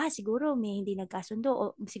kwento. Siguro may hindi nagkasundo o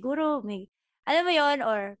siguro may alam mo yon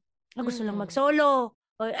or gusto lang mag-solo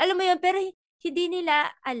o alam mo yon, pero hindi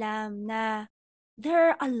nila alam na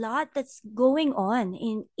there are a lot that's going on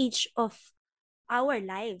in each of our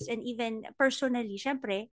lives and even personally,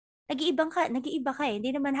 syempre nag-iiba ka eh.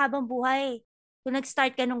 Hindi naman habang buhay. Kung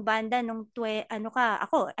nag-start ka nung banda,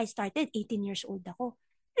 ako, I started 18 years old ako.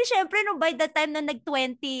 Eh, syempre, nung by the time na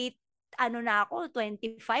nag-20, na ako,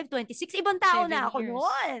 25, 26, ibang tao 7 na ako years.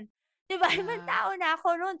 noon. Diba? Ibang Yeah. tao na ako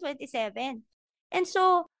noon, 27. And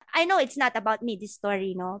so, I know it's not about me, this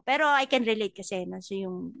story, no? Pero I can relate kasi, no? So,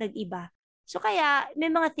 yung nag-iba. So, kaya,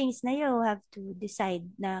 may mga things na you have to decide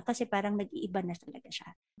na kasi parang nag-iiba na talaga siya.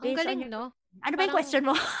 Ang Based on galing, your... no? Ano ba yung Parang- question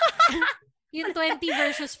mo? Yung 20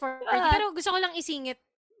 versus 40. Pero gusto ko lang isingit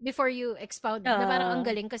before you expound na parang ang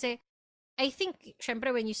galing kasi I think,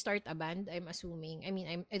 syempre, when you start a band, I'm assuming, I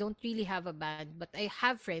mean, I don't really have a band, but I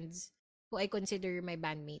have friends who I consider my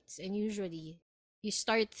bandmates. And usually, you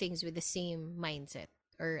start things with the same mindset.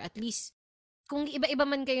 Or at least, kung iba-iba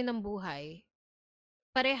man kayo ng buhay,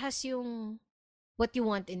 parehas yung what you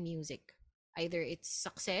want in music. Either it's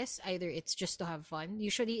success, either it's just to have fun.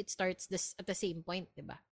 Usually, it starts at the same point,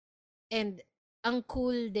 diba? And ang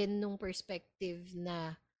cool din nung perspective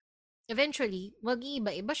na eventually,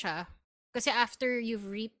 mag-iiba-iba siya. Kasi after you've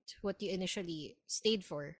reaped what you initially stayed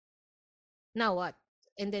for, now what?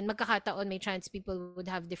 And then magkakataon may chance people would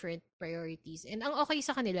have different priorities. And ang okay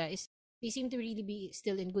sa kanila is they seem to really be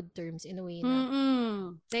still in good terms in a way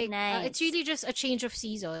na like Nice. it's really just a change of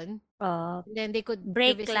season. Oh, Then they could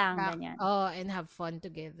break revisit lang, back, ganyan. and have fun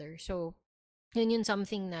together. So, yun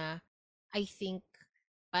something na I think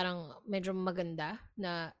parang medyo maganda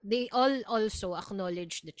na they all also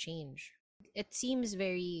acknowledge the change. It seems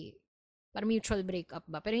very parang mutual breakup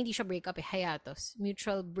ba? Pero hindi siya breakup hiatus.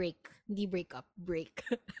 Mutual break. Hindi breakup, break.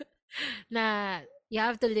 Na you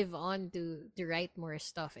have to live on to write more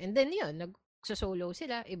stuff. And then yun, nag-solo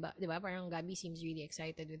sila, iba, di ba? Parang Gabby seems really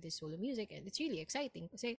excited with this solo music and it's really exciting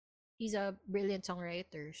kasi he's a brilliant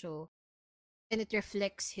songwriter. So, and it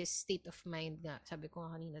reflects his state of mind nga. Sabi ko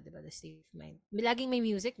nga kanina, di ba? The state of mind. Laging may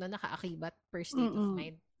music, no? Nakaakibat per state of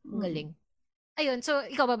mind. Ang galing. Ayun, so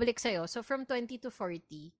ikaw, babalik sa'yo. So, from 20 to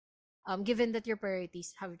 40, given that your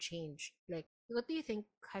priorities have changed, like, what do you think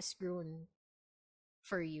has grown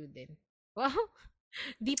for you din? Wow!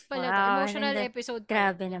 Deep pala to. Emotional episode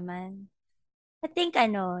pala. Grabe naman. I think,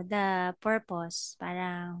 the purpose,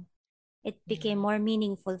 parang, it became more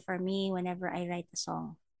meaningful for me whenever I write a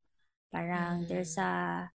song. Parang, there's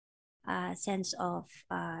a sense of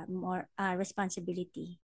more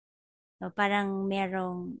responsibility. So, parang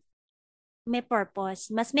may purpose.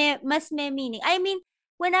 Mas may meaning. I mean,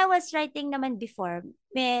 when I was writing naman before,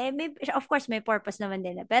 of course, may purpose naman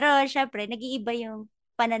din. Pero, syempre, nag-iiba yung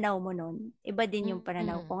pananaw mo nun. Iba din yung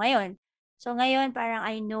pananaw ko ngayon. So, ngayon, parang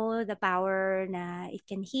I know the power na it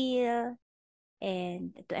can heal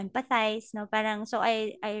and to empathize, no? Parang, so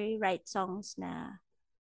I write songs na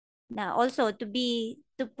also to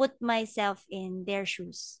put myself in their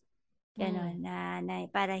shoes. Ganon, na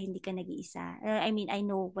para hindi ka nag-iisa. I mean, I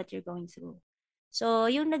know what you're going through. So,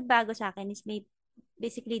 yung nagbago sa akin is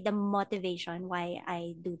basically the motivation why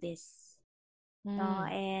I do this. No?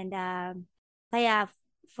 And, kaya,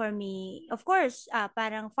 for me, of course,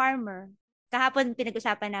 parang farmer. Kahapon,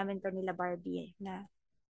 pinag-usapan namin to nila Barbie na,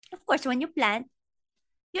 of course, when you plant,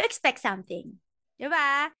 you expect something.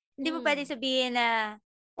 Diba? Hindi mo pwede sabihin na,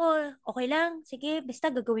 oh, okay lang, sige,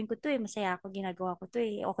 basta gagawin ko to masaya ako, ginagawa ko to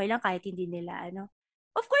okay lang kahit hindi nila,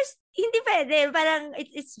 Of course, hindi pwede. Parang,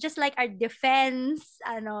 it's just like our defense,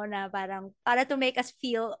 na parang, para to make us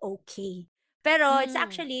feel okay. Pero, it's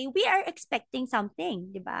actually, we are expecting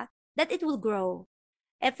something, diba? That it will grow.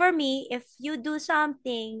 And for me, if you do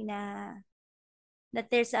something that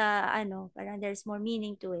there's parang there's more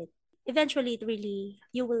meaning to it, eventually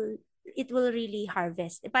it will really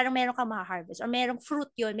harvest. Parang meron kang ma-harvest or merong fruit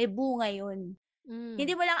yun, may bunga yun.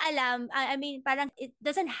 Hindi mo lang alam, I mean, parang it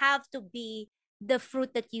doesn't have to be the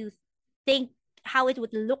fruit that you think how it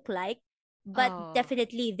would look like, but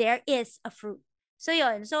definitely there is a fruit. So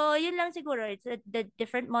yun lang siguro, it's the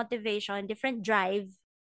different motivation, different drive.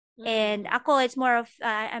 And ako, it's more of,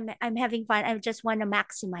 I'm having fun. I just want to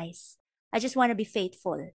maximize. I just want to be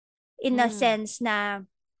faithful. In a sense na,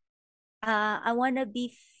 I want to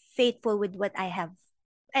be faithful with what I have.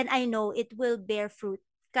 And I know it will bear fruit.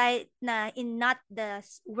 Kahit na in not the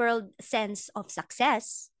world sense of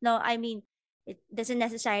success. No, I mean, it doesn't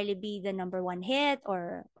necessarily be the number one hit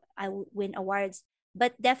or I win awards.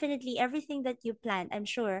 But definitely everything that you plant, I'm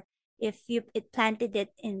sure, if you planted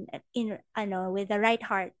it in with the right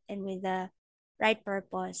heart and with the right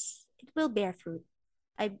purpose, it will bear fruit.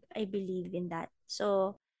 I believe in that.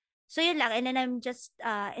 So yun lang, and then I'm just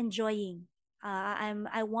enjoying.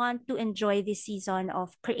 I want to enjoy this season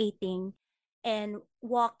of creating and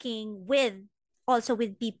walking also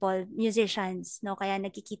with people, musicians, no? Kaya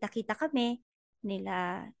nagkikita-kita kami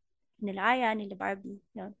nila nila Aya, nila Barbie.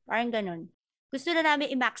 No? Parang ganun. Gusto na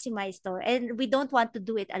namin i-maximize to. And we don't want to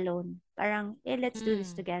do it alone. Parang, let's do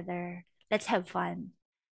this together. Let's have fun.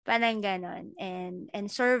 Parang ganun. And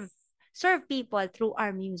serve people through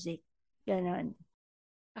our music. Ganun.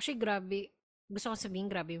 Actually, grabe. Gusto ko sabihin,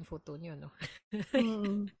 grabe yung photo niyo, no?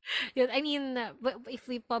 Mm. Yun, I mean, if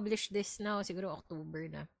we publish this now, siguro October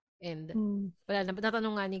na. And wala na,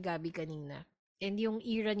 natanong nga ni Gabby kanina. And yung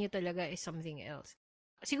era niyo talaga is something else.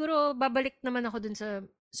 Siguro, babalik naman ako dun sa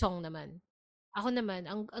song naman. Ako naman,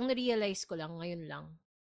 ang na-realize ko lang ngayon lang,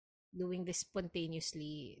 doing this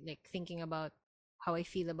spontaneously, like thinking about how I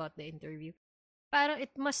feel about the interview. Parang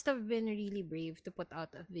it must have been really brave to put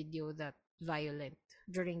out a video that violent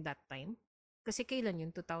during that time. Kasi kailan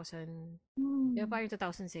yun? 2000, di ba? Parang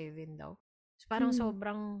 2007 daw. So parang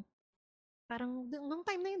sobrang, parang, nung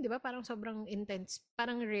time na yun, di ba? Parang sobrang intense.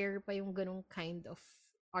 Parang rare pa yung ganong kind of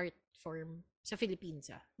art form sa Philippines.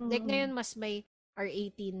 Like ngayon, mas may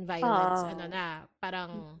R18 violence,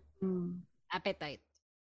 parang appetite.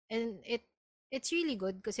 And it's really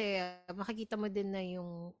good kasi makikita mo din na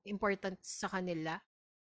yung importance sa kanila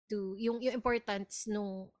yung importance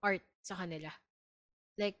nung art sa kanila.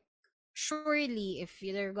 Like, surely, if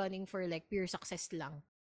you're gunning for like pure success lang,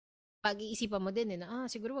 pag-iisipan mo din na,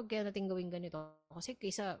 siguro wag kaya natin gawin ganito. Kasi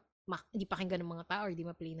kaysa hindi pakinggan ng mga tao or di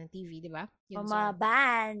ma-play ng TV, di ba?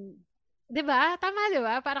 Maban. Di ba? Tama, di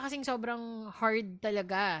ba? Para kasing sobrang hard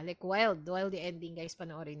talaga. Like, wild the ending, guys,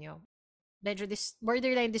 panoorin nyo. Medyo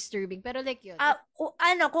borderline disturbing. Pero like yun.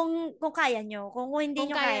 Kung kaya nyo. Kung hindi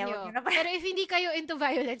nyo kaya. Pero if hindi kayo into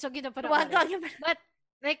violence, wag yun na panoorin. But,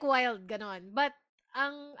 like wild, ganon. But,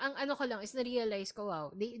 ang ano ko lang is na-realize ko,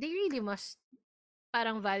 wow, they really must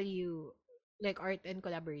parang value like art and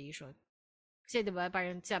collaboration. Kasi diba,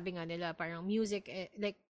 parang sabi nga nila, parang music,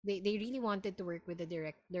 like, they really wanted to work with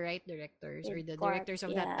the right directors or the directors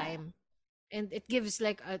of that time. And it gives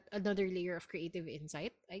like another layer of creative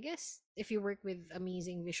insight, I guess. If you work with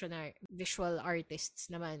amazing visual artists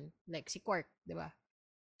naman, like si Quark, diba?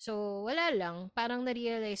 So, wala lang. Parang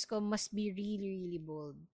na-realize ko, must be really, really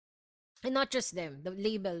bold. And not just them, the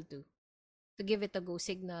label too. To give it a go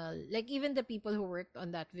signal. Like, even the people who worked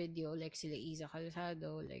on that video, like sila Isa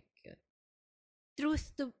Calzado, like, yun.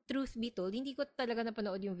 Truth be told, hindi ko talaga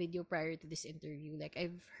napanood yung video prior to this interview. Like,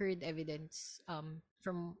 I've heard evidence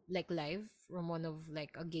from, like, live, from one of,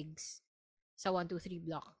 like, a gigs sa 123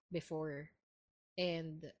 block before.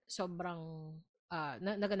 And sobrang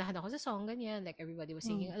naganahan ako sa song, ganyan. Like, everybody was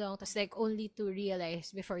singing along. Tapos, like, only to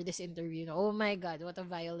realize before this interview, oh my God, what a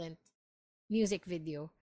violent music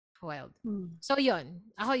video. Wild. So, yun.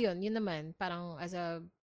 Ako yun naman. Parang as a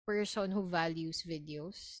person who values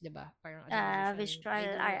videos, diba? Parang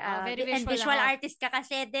visual artist ka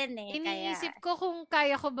kasi din eh. Iniisip ko kung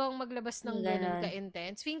kaya ko bang maglabas ng ganun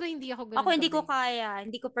ka-intense. Feeling ko hindi ako ganun. Ako hindi ko kaya.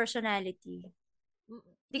 Hindi ko personality.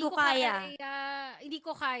 Hindi ko kaya. Hindi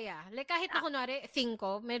ko kaya. Like, kahit na kunwari, think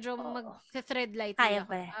ko, medyo mag-thread light kaya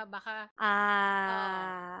ako. Pa. Baka,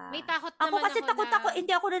 may ako takot naman ako kasi takot ako.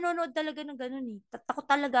 Hindi ako nanonood talaga ng ganun eh. Takot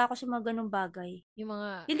talaga ako sa mga ganung bagay. Yung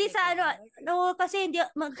mga... Hindi sa kasi hindi,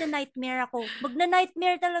 magna-nightmare ako.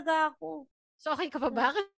 Magna-nightmare talaga ako. So, okay ka pa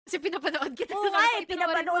ba? Kasi pinapanood kita. Oo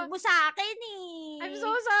pinapanood mo sa akin eh. I'm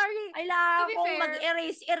so sorry. Kailangan kong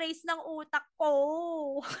mag-erase ng utak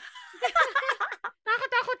ko.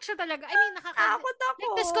 Nakatakot siya talaga. I mean, Takot ako.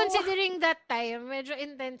 Like, just considering that time, medyo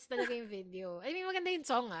intense talaga yung video. I mean, maganda yung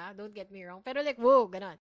song don't get me wrong. Pero like, whoa,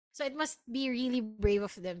 ganon. So, it must be really brave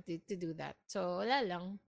of them to do that. So, wala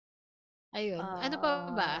lang. Ayun. Ano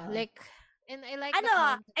pa ba? Like, and I like Ito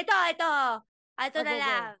na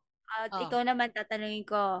lang. Ikaw naman tatanungin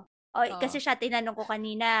ko. Kasi siya tinanong ko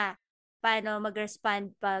kanina, paano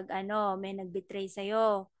mag-respond pag may nag-betray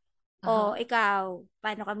sa'yo? Ikaw,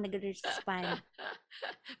 paano ka nag-respond?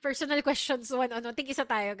 Personal questions, tig-isa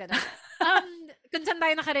tayo, gano'n. Kung saan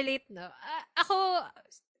tayo nakarelate, no? Ako,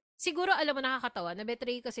 siguro, alam mo, nakakatawa,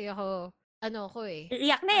 na-betray kasi ako,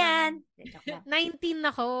 Iyak na yan. 19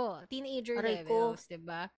 ako, teenager levels,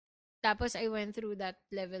 diba? Tapos, I went through that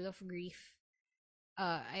level of grief.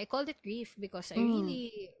 I called it grief because I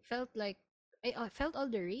really felt like, I felt all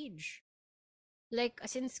the rage. Like,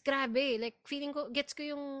 since grabe, like, feeling ko, gets ko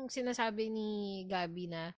yung sinasabi ni Gabby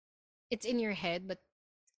na it's in your head, but,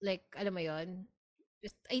 like, alam mo yun,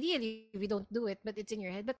 ideally, we don't do it, but it's in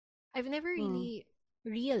your head. But I've never really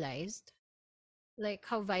realized, like,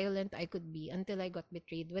 how violent I could be until I got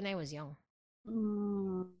betrayed when I was young.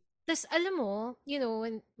 Tas, alam mo, you know,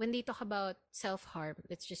 when they talk about self-harm,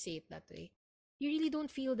 let's just say it that way, you really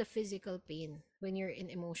don't feel the physical pain when you're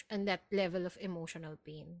in that level of emotional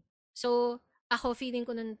pain. So, ako, feeling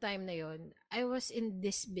ko nung time na yon, I was in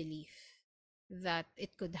disbelief that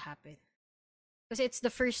it could happen. Kasi it's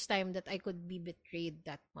the first time that I could be betrayed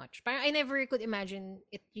that much. Parang I never could imagine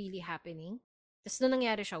it really happening. Tapos nung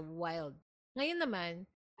nangyari siya, wild. Ngayon naman,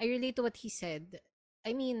 I relate to what he said.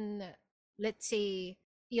 I mean, let's say,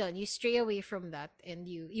 yun, you stray away from that and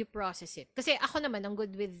you process it. Kasi ako naman, ang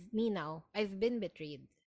good with me now, I've been betrayed.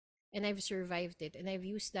 And I've survived it. And I've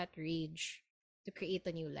used that rage to create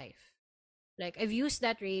a new life. Like, I've used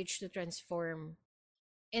that rage to transform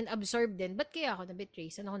and absorb din. Ba't kaya ako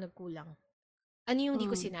na-betray? Saan ako nagkulang? Ano yung hindi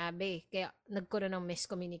ko sinabi? Kaya nagkaroon ng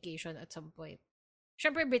miscommunication at some point.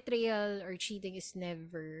 Siyempre, betrayal or cheating is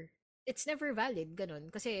it's never valid, ganun.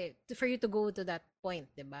 Kasi for you to go to that point,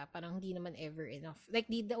 diba? Parang hindi naman ever enough. Like,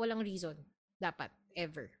 walang reason. Dapat.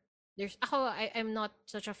 Ever. I'm not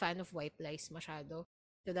such a fan of white lies masyado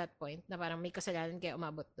to that point na parang may kasalanan kaya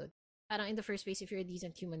umabot doon. Parang in the first place, if you're a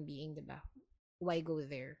decent human being, diba? Why go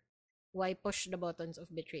there? Why push the buttons of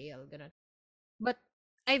betrayal? Ganun. But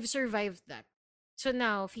I've survived that. So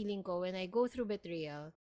now, feeling ko, when I go through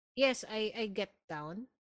betrayal, yes, I get down,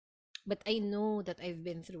 but I know that I've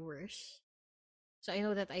been through worse. So I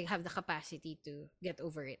know that I have the capacity to get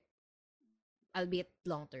over it. Albeit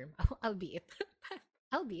long term. Albeit.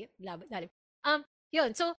 Lalim.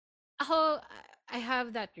 Yun. So, ako, I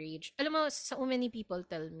have that rage. Alam mo, so many people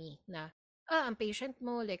tell me na, ang patient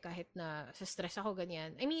mo, like, kahit na sa stress ako,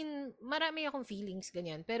 ganyan. I mean, marami akong feelings,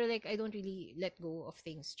 ganyan. Pero, like, I don't really let go of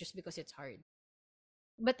things just because it's hard.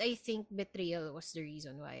 But I think betrayal was the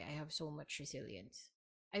reason why I have so much resilience.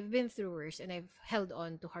 I've been through worse and I've held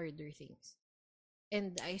on to harder things.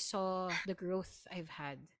 And I saw the growth I've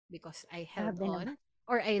had because I held on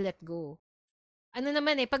or I let go. Ano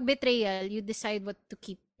naman pag betrayal, you decide what to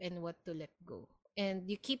keep and what to let go. And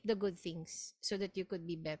you keep the good things so that you could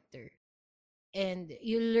be better. And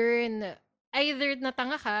you learn, either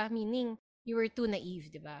natanga ka, meaning you were too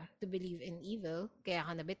naive, diba? To believe in evil, kaya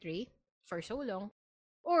ka na-betray for so long.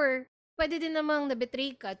 Or, pwede din namang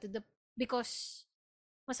na-betray ka because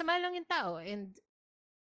masama lang yung tao and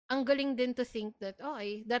ang galing din to think that,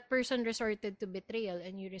 that person resorted to betrayal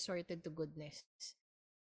and you resorted to goodness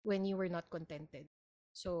when you were not contented.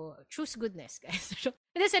 So, choose goodness, guys.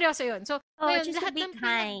 Hindi, seryoso yun. So, ngayon, choose to be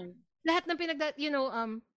kind. Lahat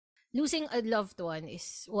ng losing a loved one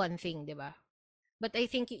is one thing, di ba? But I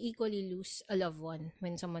think you equally lose a loved one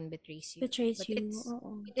when someone betrays you.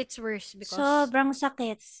 It's worse because sobrang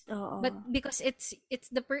sakit. But because it's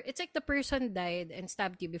like the person died and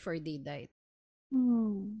stabbed you before they died.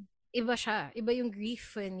 Iba siya. Iba yung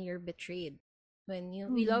grief when you're betrayed. When you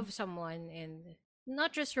love someone and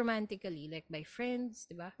not just romantically, like by friends,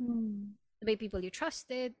 diba? By people you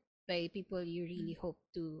trusted, by people you really hope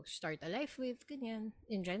to start a life with, ganyan,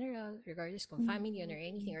 in general, regardless kung family or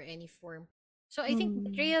anything or any form. So I think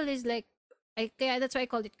betrayal is like, kaya that's why I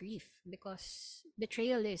called it grief. Because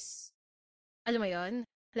betrayal is, alam mo yun,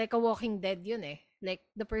 like a walking dead yun Like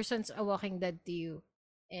the person's a walking dead to you.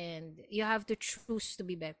 And you have to choose to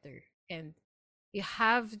be better. And you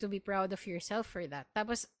have to be proud of yourself for that.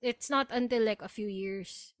 Tapos, it's not until like a few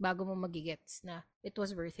years bago mo magigets na it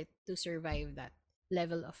was worth it to survive that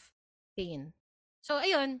level of pain. So,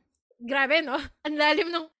 ayun, grabe, no? Ang lalim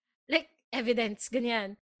ng, like, evidence,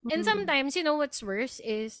 ganyan. And sometimes, what's worse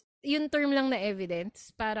is, yung term lang na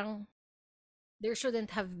evidence, parang, there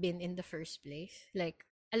shouldn't have been in the first place. Like,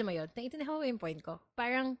 alam mo yun, naiintindihan ko yung point ko.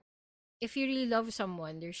 Parang, if you really love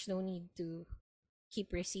someone, there's no need to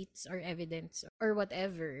keep receipts or evidence or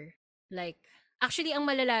whatever. Like, actually, ang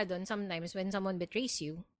malala dun, sometimes when someone betrays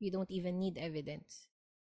you, you don't even need evidence.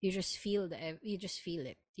 You just feel it.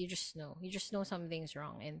 You just know. You just know something's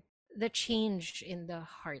wrong. And the change in the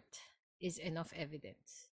heart is enough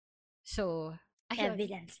evidence. So, ayun.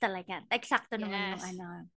 Evidence talaga. Eksakto naman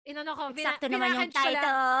yung ko. Eksakto naman yung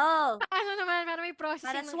title. Paano naman? Para may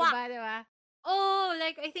processing ng iba, diba? Oh,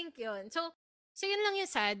 like, I think yun. So yun lang yung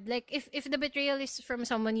sad. Like, if the betrayal is from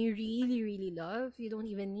someone you really, really love, you don't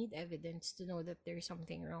even need evidence to know that there's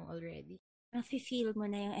something wrong already. Nafe-feel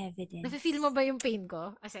mo na yung evidence. Nafe-feel mo ba yung pain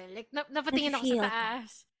ko? Kasi, like, napatingin ako sa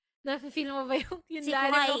taas. Nafe-feel mo ba yung lalim?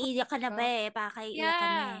 Siguro iiyak ka na ba Pakaiiyak ka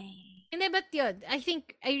na Hindi, but yun, I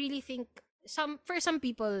really think, for some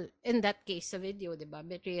people, in that case, sa video, diba,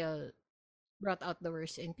 betrayal brought out the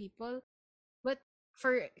worst in people. But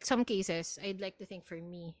for some cases, I'd like to think for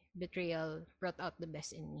me, betrayal brought out the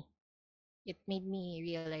best in me. It made me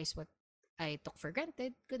realize what I took for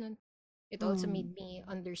granted. Ganun. It also made me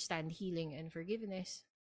understand healing and forgiveness.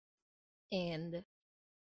 And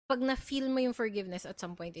pag na-feel mo yung forgiveness at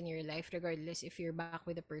some point in your life, regardless if you're back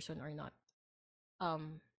with the person or not,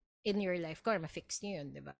 in your life, ma-fix niyo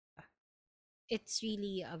yun, diba? it's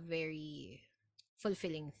really a very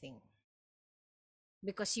fulfilling thing.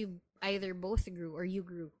 Because you either both grew or you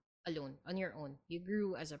grew alone, on your own. You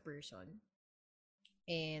grew as a person.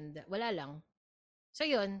 And wala lang. So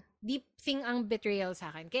yun, deep thing ang betrayal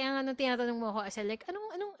sa akin. Kaya nga nung tinatanong mo ako as like,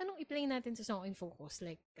 anong i-play natin sa Song in Focus?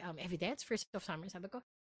 Like, Evidence, First of Summer. Sabi ko,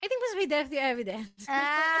 I think mas may depth yung Evidence.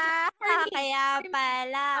 Kaya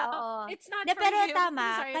pala, oo. It's not De, for pero you. tama,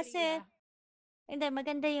 Sorry, kasi, Leila. hindi,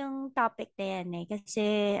 maganda yung topic na yan eh. Kasi,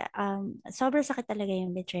 sobrang sakit talaga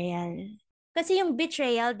yung betrayal. Kasi yung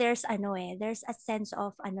betrayal, there's a sense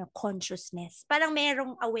of consciousness. Parang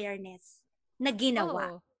merong awareness na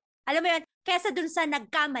ginawa. Oo. Alam mo yun, kesa dun sa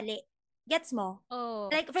nagkamali. Gets mo?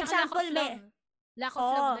 Oh. Like, for Tsaka example, lack of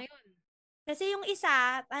love na yun. kasi yung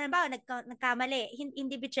isa, ano ba, nagkamali,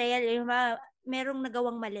 hindi betrayal, yung merong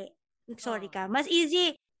nagawang mali. Sorry ka. Mas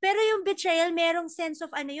easy. Pero yung betrayal, merong sense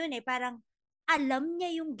of yun eh, parang alam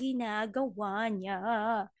niya yung ginagawa niya.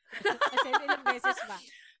 Kasi ilang beses ba?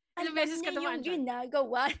 Ilang beses ka alam niya dumaan yung dyan?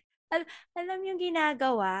 ginagawa. Alam yung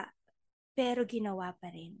ginagawa, pero ginawa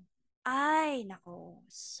pa rin. Ay, nako.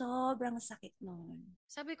 Sobrang sakit nun.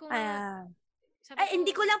 Sabi ko nga, hindi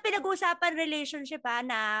ko lang pinag-uusapan relationship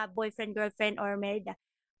na boyfriend, girlfriend, or married.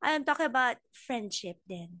 I'm talking about friendship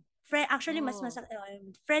din. Actually, mas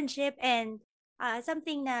friendship and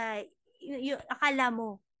something na akala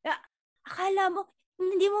mo,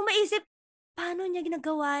 hindi mo maisip, paano niya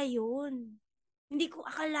ginagawa yun? Hindi ko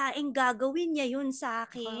akalaing gagawin niya yun sa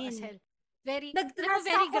akin. Nag-trust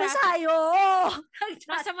very ako sa'yo.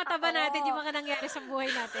 Nasa mata ba natin yung mga nangyari sa buhay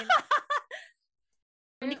natin?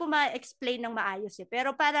 Hindi ko ma-explain ng maayos eh.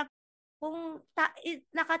 Pero parang, kung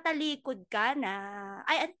nakatalikod ka na,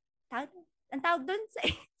 ang tawag doon,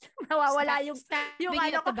 nawawala yung stabbing you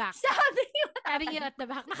at the back. Stabbing you at the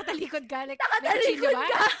back. Nakatalikod ka. Like, nakatalikod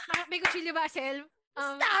ka. May kutsilyo ba, Sel?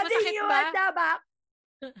 Stabbing you at the back.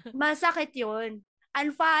 Masakit yun.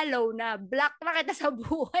 Unfollow na. Block na kita sa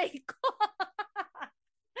buhay ko.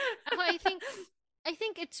 Ako, I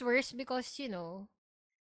think it's worse because,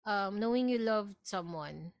 knowing you loved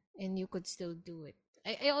someone and you could still do it.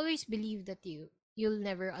 I always believe that you'll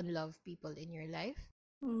never unlove people in your life.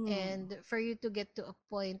 And for you to get to a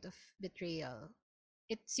point of betrayal,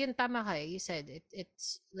 it's yun, tama ka, you said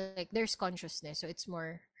it's like there's consciousness, so it's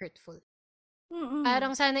more hurtful.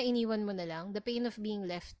 Parang sana iniwan mo na lang. The pain of being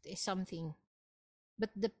left is something,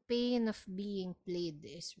 but the pain of being played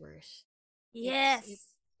is worse.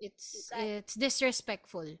 Yes. It's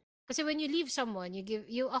disrespectful. Kasi when you leave someone,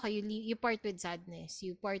 you part with sadness.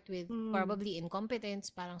 You part with probably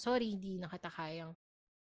incompetence. Parang, sorry, hindi na kita kayang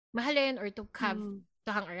mahalin or to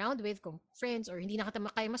hang around with kung friends, or hindi na kita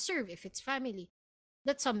kaya ma-serve if it's family.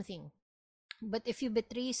 That's something. But if you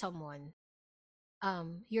betray someone,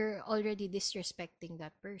 you're already disrespecting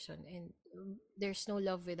that person, and there's no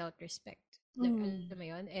love without respect. Alam mo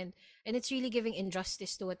yun? And it's really giving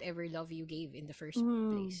injustice to whatever love you gave in the first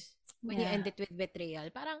place. When you end it with betrayal,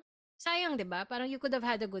 parang sayang, diba? Parang you could have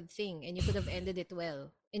had a good thing and you could have ended it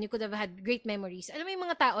well. And you could have had great memories. Alam mo yung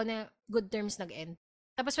mga tao na good terms nag-end.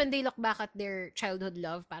 Tapos when they look back at their childhood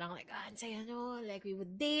love, parang like, ang saya like we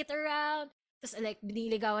would date around. Tapos like,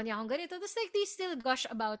 biniligawan niya akong ganito. Tapos like, they still gush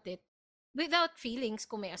about it without feelings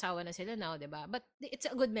kung may asawa na sila now, diba? But it's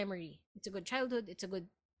a good memory. It's a good childhood. It's a good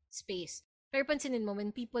space. Pero pansinin mo,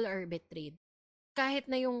 when people are betrayed, kahit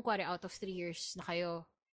na yung kwari out of 3 years na kayo,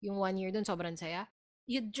 yung 1 year dun, sobrang saya,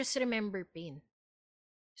 you just remember pain.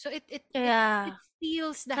 So it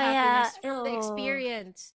steals the happiness from the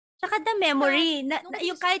experience. Tsaka the memory,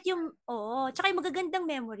 tsaka yung magagandang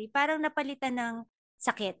memory, parang napalitan ng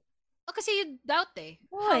sakit. Kasi you doubt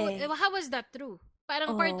how was that true?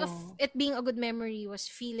 Parang part of it being a good memory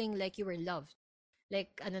was feeling like you were loved.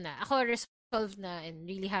 Like, ako resolved na and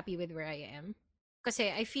really happy with where I am.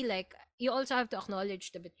 Kasi I feel like you also have to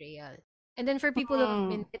acknowledge the betrayal. And then for people who have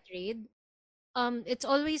been betrayed, it's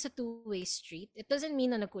always a two-way street. It doesn't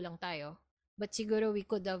mean na nagkulang tayo. But siguro we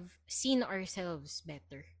could have seen ourselves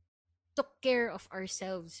better. Took care of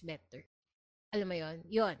ourselves better. Alam mo yun?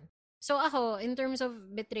 Yun. So ako, in terms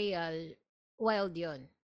of betrayal, wild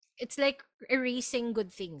yun. It's like erasing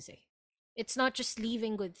good things eh. It's not just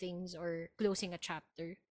leaving good things or closing a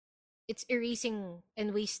chapter. It's erasing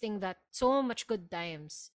and wasting that so much good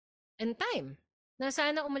times. And time. Na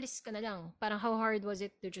sana umalis ka na lang. Parang how hard was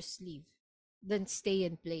it to just leave? Then stay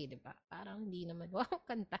and play, diba? Parang hindi naman. Wow,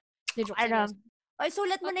 kanta.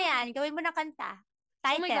 Sulat mo na yan. Gawin mo na kanta.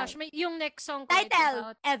 Title. Oh my gosh, yung next song ko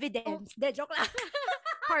title, Evidence. Joke lang.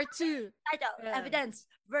 Part 2. Title, Evidence.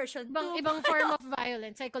 Version 2. Ibang form of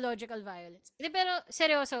violence, psychological violence. Pero,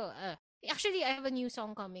 seryoso, actually, I have a new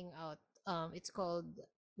song coming out. It's called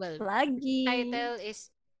well, Pluggy. title is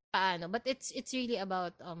paano, but it's really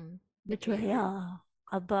about Betrayal.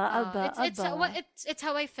 Aba. it's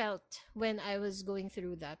how I felt when I was going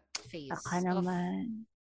through that phase Aka of naman.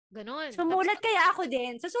 ganon. Sumulat kaya ako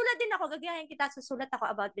din. Susulat din ako. Gagayahin kita. Susulat ako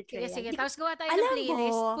about betrayal. Sige. Hindi Tapos gawa tayo alam ng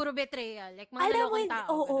playlist. mo, Puro betrayal. Like, mga alam mo, nalokong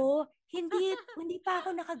tao. oo. Hindi pa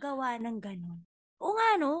ako nakagawa ng ganon. Oo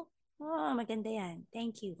nga, no? Oh, maganda yan.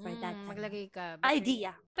 Thank you for that. Maglagay ka.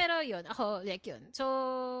 Idea. Pero yun, ako, like yun.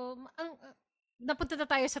 So, napunta na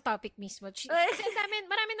tayo sa topic mismo. Kasi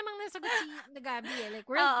marami namang nasagot si Gabi Like,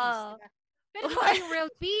 world peace. Diba? Pero diba yung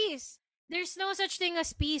world peace? There's no such thing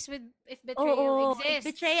as peace if betrayal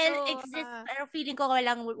exists. Betrayal exists, pero feeling ko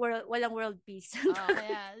walang world peace.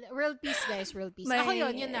 Kaya, world peace, guys, world peace. Ako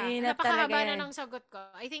yun na. Napakahaba na ng sagot ko.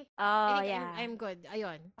 I think I'm good.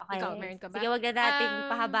 Ayun. Okay. Ikaw, meron ka ba? Sige, wag na nating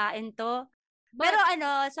pahabain to. Pero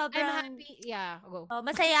sobrang... I'm happy. Yeah, go.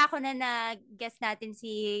 Masaya ako na nag-guest natin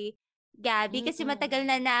si Gabi kasi matagal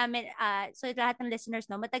na namin, so lahat ng listeners,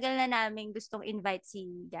 matagal na namin gustong invite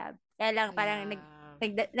si Gab. Kaya lang parang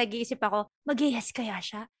nag-iisip ako, mag-yes kaya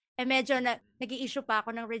siya? Medyo nag-i-issue pa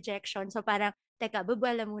ako ng rejection. So parang, teka,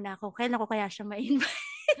 babala muna ako. Kailan ko kaya siya ma-invite?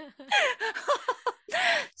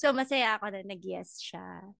 So masaya ako na nag-yes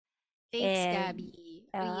siya. Thanks, Gabby.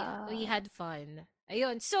 We had fun.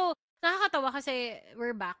 Ayun. So, nakakatawa kasi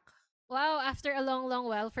we're back. Wow, after a long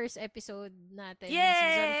while, first episode natin. Yay!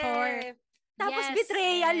 Season 4. Tapos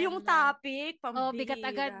betrayal yung topic. Pambira. Bigat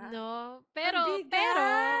agad, no? Pero,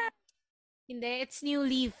 hindi, it's new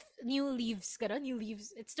leaves.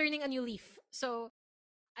 It's turning a new leaf. So,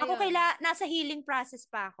 ako nasa healing process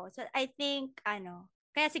pa ako. So, I think,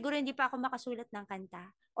 kaya siguro hindi pa ako makasulat ng kanta.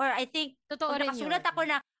 Or I think,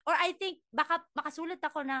 baka makasulat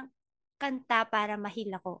ako ng kanta para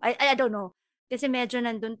mahil ako. I don't know. Kasi medyo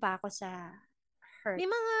nandun pa ako sa hurt.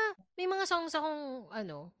 May mga songs akong,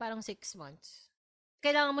 parang 6 months.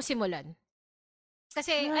 Kailangan mo simulan.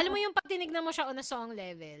 Kasi, alam mo yung pag tinignan mo siya on a song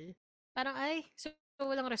level, parang, so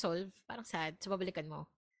walang resolve. Parang sad. So, babalikan mo.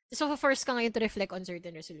 So, first ka ngayon to reflect on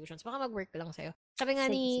certain resolutions. Baka mag-work lang sa'yo. Sabi nga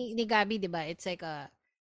ni Gabi, di ba, it's like a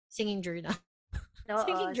singing journal.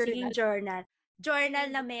 Singing journal. Journal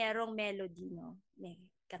na merong melody, no? May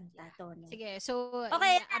kanta to, no? Sige, so,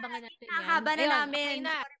 okay, abangan natin yan. Haba na namin.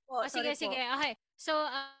 Okay sige. Okay. So,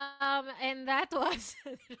 and that was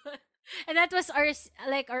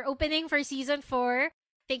our opening for season 4.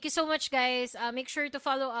 Thank you so much, guys. Make sure to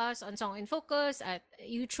follow us on Song in Focus at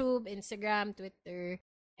YouTube, Instagram, Twitter,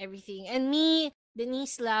 everything. And me,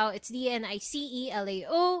 Denise Lau, it's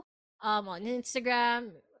DNICELAO, on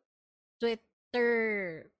Instagram,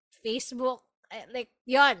 Twitter, Facebook,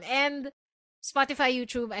 yon. And Spotify,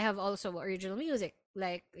 YouTube, I have also original music,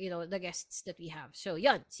 the guests that we have. So,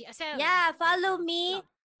 yon, si Acel. Yeah, follow me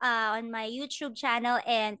on my YouTube channel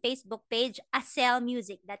and Facebook page, Acel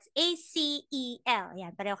Music. That's ACEL.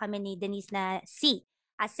 Yan, pareho kami ni Denise na C.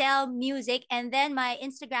 Acel Music. And then my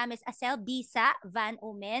Instagram is Acel Bisa Van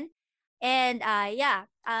Omen. And I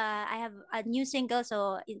have a new single,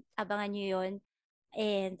 so abangan nyo yun.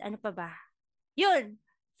 And ano pa ba? Yun!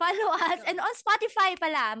 Follow us. And on Spotify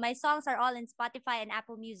pala. My songs are all in Spotify and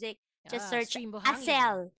Apple Music. Just search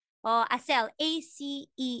Acel. Acel.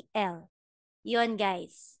 ACEL. Yun,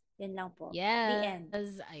 guys. Yun lang po. Yes. The end.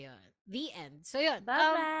 Ayun. The end. So, yun.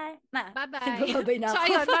 Bye-bye. Bye-bye. Bye-bye na ako. So,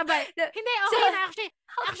 ayun. Bye-bye. Hindi, okay na. Actually,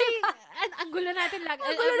 ang gulo natin lagi.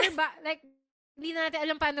 Hindi na natin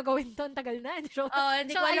alam paano gawin to. Ang tagal na. Hindi ko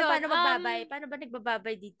alam paano magbabay. Paano ba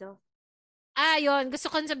nagbababay dito? Yun.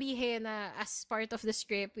 Gusto kong sabihin na as part of the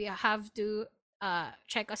script, we have to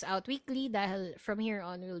check us out weekly dahil from here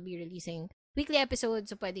on, we'll be releasing weekly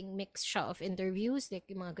episodes, so pwedeng mix siya of interviews, like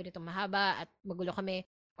yung mga ganitong mahaba at magulo kami,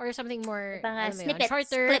 or something more snippets,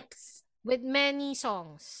 shorter, clips, with many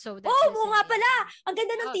songs. So that's nga pala! Ang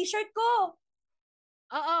ganda ng t-shirt ko!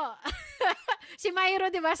 Oo. Si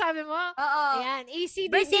Myro, di ba, sabi mo? Oo. Ayan,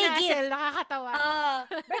 ACDC Hassel, nakakatawa.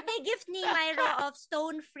 Birthday gift ni Myro of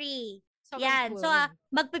Stone Free. Yan. Cool. So,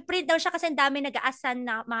 magpiprint daw siya kasi ang dami nag-aasan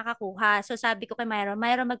na makakakuha. So, sabi ko kay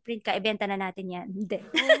Myro, magprint ka, ibenta na natin yan. Hindi.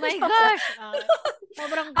 Oh my gosh!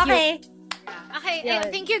 Sobrang cute. Okay. Okay,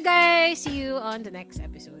 thank you guys. See you on the next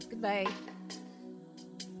episode. Goodbye.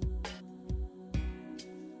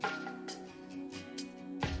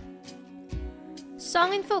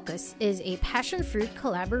 Song in Focus is a passion fruit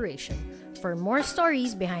collaboration. For more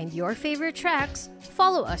stories behind your favorite tracks,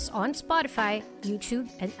 follow us on Spotify, YouTube,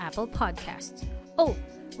 and Apple Podcasts. Oh,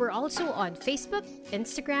 we're also on Facebook,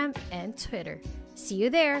 Instagram, and Twitter. See you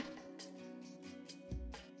there!